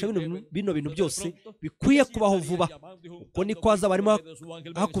 amenyekanisha bino bintu byose bikwiye kubaho vuba. Uko niko hazaba harimo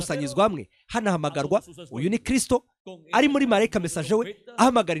hakusanyizwa hamwe, hanahamagarwa. Uyu ni Kristo ari muri marayika mesaje we,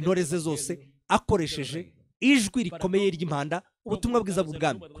 ahamagara intore ze zose akoresheje ijwi rikomeye ry'impanda, ubutumwa bwiza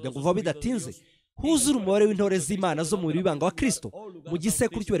bw'ubwami, kugira ngo vuba bidatinze huzure umubare w'intore z'Imana zo mu bibanga wa Kristo mu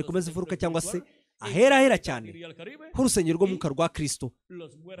gisekuru cy'uwari komeza imfuruka, cyangwa se ahera cyane h'urusengero rw'umwuka rwa Kristo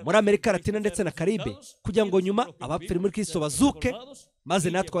muri Amerika Latina ndetse na Karibe, kugira ngo nyuma abapfira muri Kristo bazuke, maze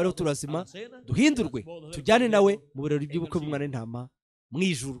natwe bariho turazima duhindurwe, tujyane nawe mu birori by'ubukwe bw'umwana w'intama mu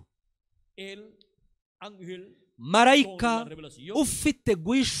ijuru. Marayika ufite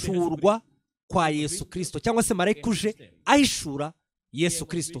guhishurwa kwa Yesu Kristo, cyangwa se marayika uje ahishura Yesu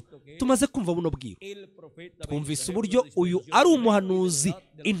Kristo. Tumaze kumva buno bwiru, twumvise uburyo uyu ari umuhanuzi,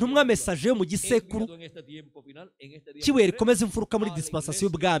 intumwa mesaje yo mu gisekuru cy'ibuye rikomeza imfuruka muri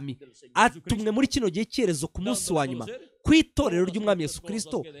dispensation y'ubwami, atumwe muri kino gihe cy'iherezo ku munsi wa nyuma ku itorero ry'umwami Yesu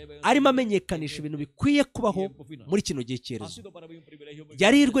Kristo, arimo amenyekanisha ibintu bikwiye kubaho muri kino gihe cy'iherezo.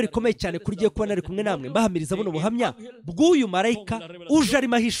 Yari ihirwe rikomeye cyane kuri giye kuba nari kumwe namwe mbahamiriza buno buhamya bw'uyu marayika uje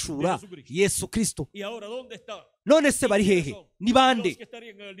arimo ahishura Yesu Kristo. None se bari hehe? Ni bande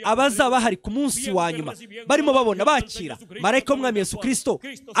abazaba bahari ku munsi wa nyuma barimo babona bakira marayika w'umwami Yesu Kristo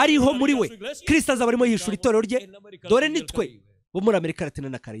ariho muri we? Kristo azaba arimo yihishura itorero rye. Dore nitwe bo muri Amerika Latina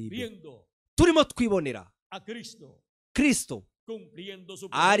na Karibe turimo twibonera Kristo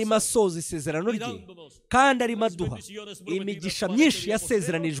arimo asoza isezerano rye, kandi arimo aduha imigisha myinshi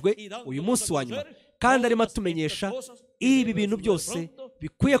yasezeranijwe uyu munsi wa nyuma, kandi arimo atumenyesha ibi bintu byose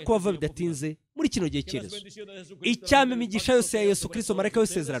bikwiye kuba vuba bidatinze muri kino gihe cy'iherezo. Icyama imigisha yose ya Yesu Kristo marayika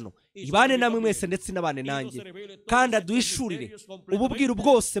w'isezerano ibane namwe mwese ndetse n'abane nanjye, kandi aduhishurire ububwiru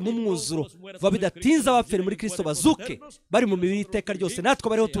bwose mu mwuzuro vuba bidatinze, abapfira muri Kristo bazuke bari mu mibiri iteka ryose, natwe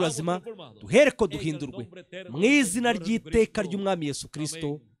bariho turazima duhere ko duhindurwe mu izina ry'iteka ry'umwami Yesu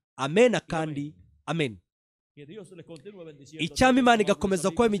Kristo. amen kandi amen. Icyama Imana igakomeza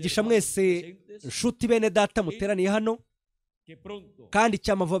kuba imigisha mwese nshuti bene data muteraniye hano, kandi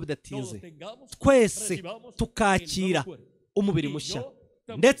icyama vuba bidatinze twese tukakira umubiri mushya,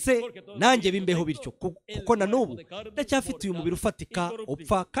 ndetse nanjye bimbeho bityo, kuko na n'ubu ndacyafite uyu mubiri ufatika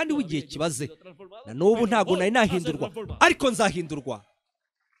upfa kandi w'igihe kibaze. Na n'ubu ntabwo nari nahindurwa, ariko nzahindurwa.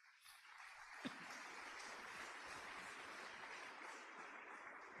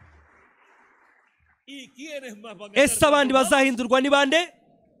 Ese abandi bazahindurwa ni bande?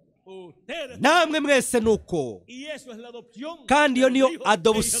 Namwe mwese nuko. Kandi iyo niyo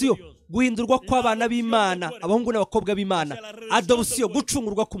adoption, guhindurwa kw'abana b'Imana, abahungu n'abakobwa b'Imana. Adoption,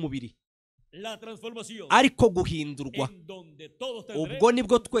 gucungurwa k'umubiri, ariko guhindurwa, ubwo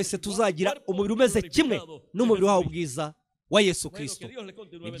nibwo twese tuzagira umubiri umeze kimwe n'umubiri wawo ubwiza wa Yesu Kristo.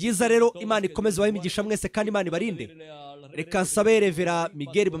 Ni byiza rero, Imana ikomeze ibahe imigisha mwese kandi Imana ibarinde. Reka nsabe Revera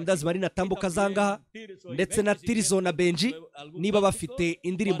Miguel Bamdazi Marina atambuka zangaha, ndetse na Tirizo na Benji niba bafite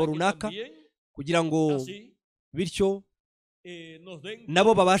indirimbo runaka, kugira ngo bityo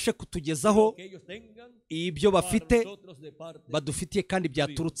nabo babashe kutugezaho ibyo bafite badufitiye kandi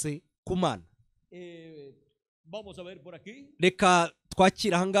byaturutse ku Mana. Reka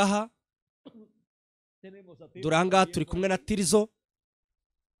twakira ahangaha. Dore ahangaha turi kumwe na Tirizo,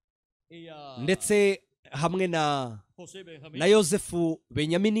 ndetse hamwe na Yosefu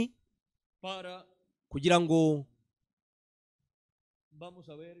Benyamini, kugira ngo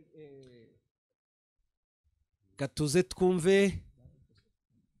gatuze twumve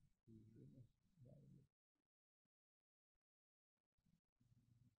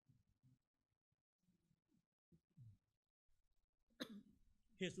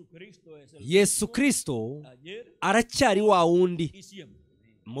Yesu Kristo aracyari wa wundi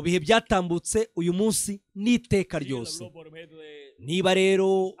mu bihe byatambutse, uyu munsi n'iteka ryose. Niba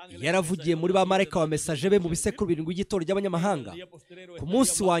rero yaravugiye muri ba marayika wa mesaje be mu bisekuru birindwi by'itorero ry'abanyamahanga, ku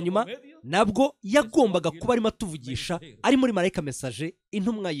munsi wa nyuma nabwo yagombaga kuba arimo atuvugisha ari muri marayika mesaje,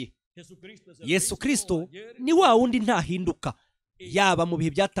 intumwa ye. Yesu Kristo ni wa wundi ntahinduka, yaba mu bihe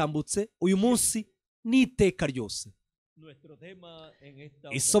byatambutse, uyu munsi n'iteka ryose.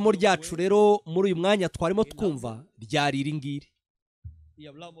 Isomo ryacu rero muri uyu mwanya twarimo twumva ryari iri ngiri,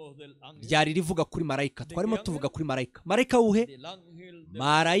 ryari rivuga kuri marayika. Twarimo tuvuga kuri marayika. Marayika wuhe?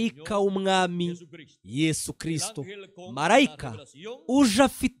 Marayika w'umwami Yesu Kristo, marayika uje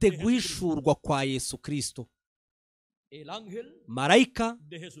afite guhishurwa kwa Yesu Kristo, marayika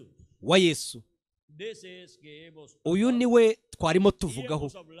wa Yesu. Uyu niwe twarimo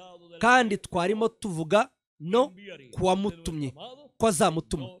tuvugaho, kandi twarimo tuvuga no kuwamutumye, ko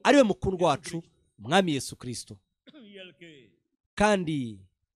azamutuma, ariwe mukundwa wacu umwami Yesu Kristo. Kandi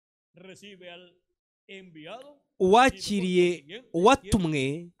uwakiriye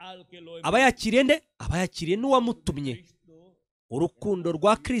uwatumwe aba yakiriye nde? Aba yakiriye n'uwamutumye. Urukundo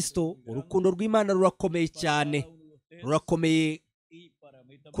rwa Kristo, urukundo rw'Imana rurakomeye cyane, rurakomeye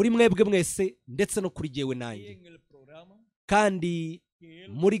kuri mwebwe mwese, ndetse no kuri jyewe nanjye. Kandi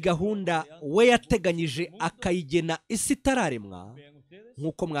muri gahunda we yateganyije akayigena isi itararemwa,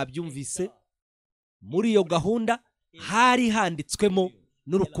 nk'uko mwabyumvise, muri iyo gahunda hari handitswemo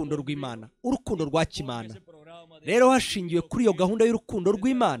n'urukundo rw'Imana, urukundo rwa kimana. Rero hashingiwe kuri iyo gahunda y'urukundo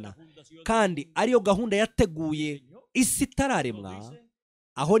rw'Imana, kandi ariyo gahunda yateguye isi itararemwa,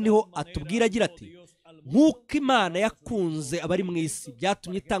 aho niho atubwira agira ati, nk'uko Imana yakunze abari mu isi,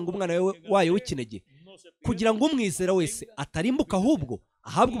 byatumye itanga umwana wayo w'ikinege, kugira ngo umwizera wese atarimbuka, ahubwo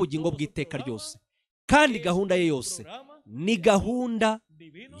ahabwe ubugingo bw'iteka ryose. Kandi gahunda ye yose ni gahunda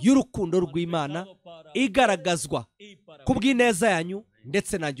y'urukundo rw'Imana, igaragazwa ku bw'ineza yanyu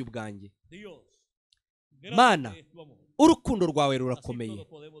ndetse nanjye ubwanjye. Mana, urukundo rwawe rurakomeye.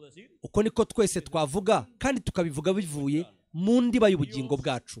 Uko niko twese twavuga, kandi tukabivuga bivuye mu ndiba y'ubugingo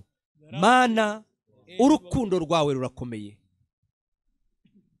bwacu. Mana, urukundo rwawe rurakomeye.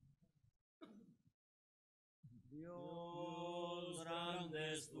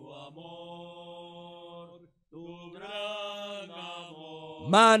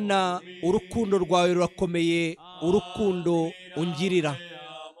 Mana, urukundo rwawe rurakomeye, urukundo ungirira.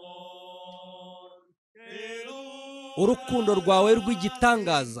 Urukundo rwawe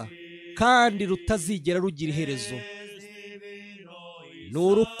rw'igitangaza kandi rutazigera rugira iherezo. Ni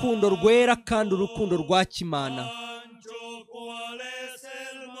urukundo rwera kandi urukundo rwa kimana,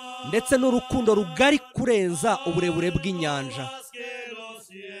 ndetse n'urukundo rugari kurenza uburebure bw'inyanja.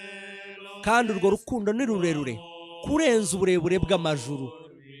 Kandi urwo rukundo ni rurerure kurenza uburebure bw'amajuru.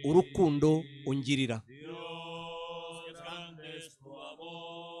 Urukundo ungirira.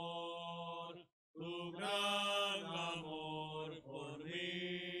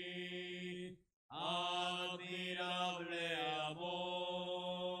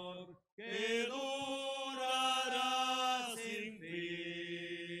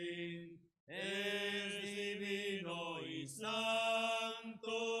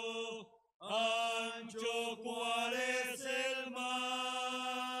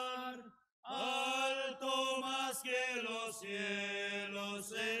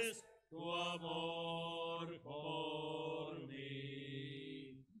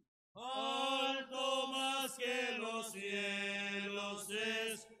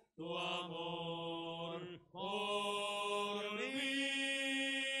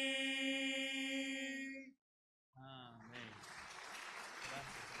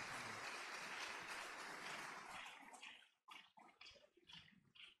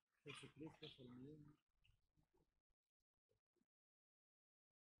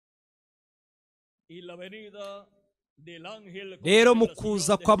 rero mu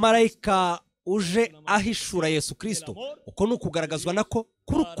kuza kwa marayika uje ahishura Yesu Kristo, uko ni ukugaragazwa nako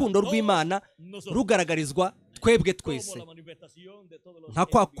k'urukundo rw'Imana rugaragarizwa twebwe twese. Nka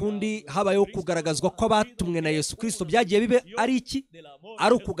kwa kundi habayeho kugaragazwa kw'abatumwe na Yesu Kristo byagiye bibe ari iki?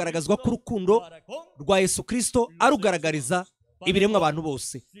 Ari ukugaragazwa k'urukundo rwa Yesu Kristo arugaragariza ibiremwa abantu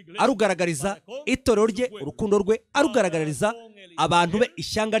bose, arugaragariza itorero rye urukundo rwe, arugaragariza abantu be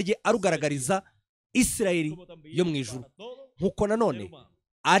ishyanga rye, arugaragariza Isirayeli yo mu ijuru, nk'uko nanone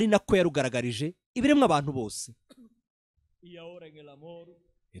ari nako yarugaragarije ibiremwa abantu bose.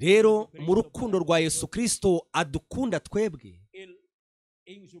 Rero mu rukundo rwa Yesu Kristo adukunda twebwe,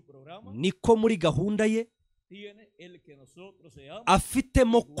 niko muri gahunda ye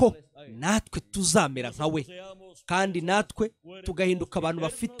afitemo ko natwe tuzamera nka we, kandi natwe tugahinduka abantu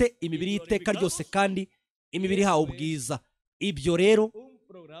bafite imibiri y'iteka ryose kandi imibiri ihawe ubwiza. Ibyo rero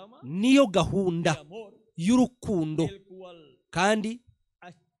niyo gahunda y'urukundo, kandi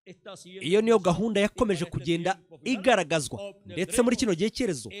iyo niyo gahunda yakomeje kugenda igaragazwa ndetse muri kino gihe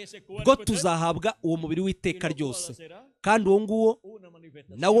cyerezo bwo tuzahabwa uwo mubiri w'iteka ryose, kandi uwo nguwo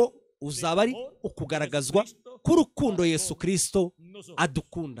nawo uzaba ari ukugaragazwa k'urukundo Yesu Kristo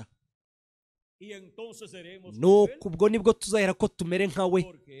adukunda. Nuko ubwo nibwo tuzahera ko tumere nka we,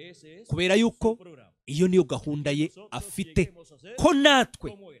 kubera yuko iyo niyo gahunda ye afite, ko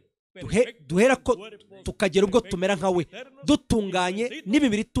natwe duhera ko tukagera ubwo tumera nka we, dutunganye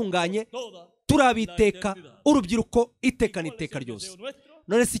n'imibiri itunganye, turabiteka urubyiruko iteka n'iteka ryose.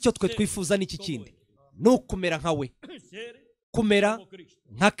 None si icyo twe twifuza n'iki kindi? Ni ukumera nka we, kumera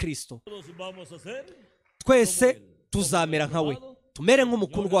nka Kristo. Twese tuzamera nka we, tumere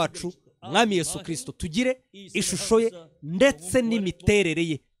nk'umukundwa wacu Mwami Yesu Kristo, tugire ishusho ye ndetse n'imiterere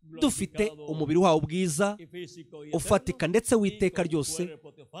ye, dufite umubiri wawo ubwiza ufatika ndetse w'iteka ryose,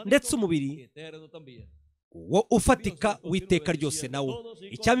 ndetse umubiri wo ufatika w'iteka ryose nawo.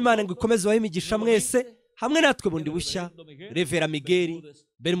 Icyama Imana ngo ikomeze ibahe imigisha mwese, hamwe natwe bundi bushya, Revera Miguel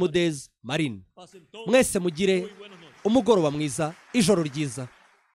Bermudez Marine. Mwese mugire umugoroba mwiza, ijoro ryiza.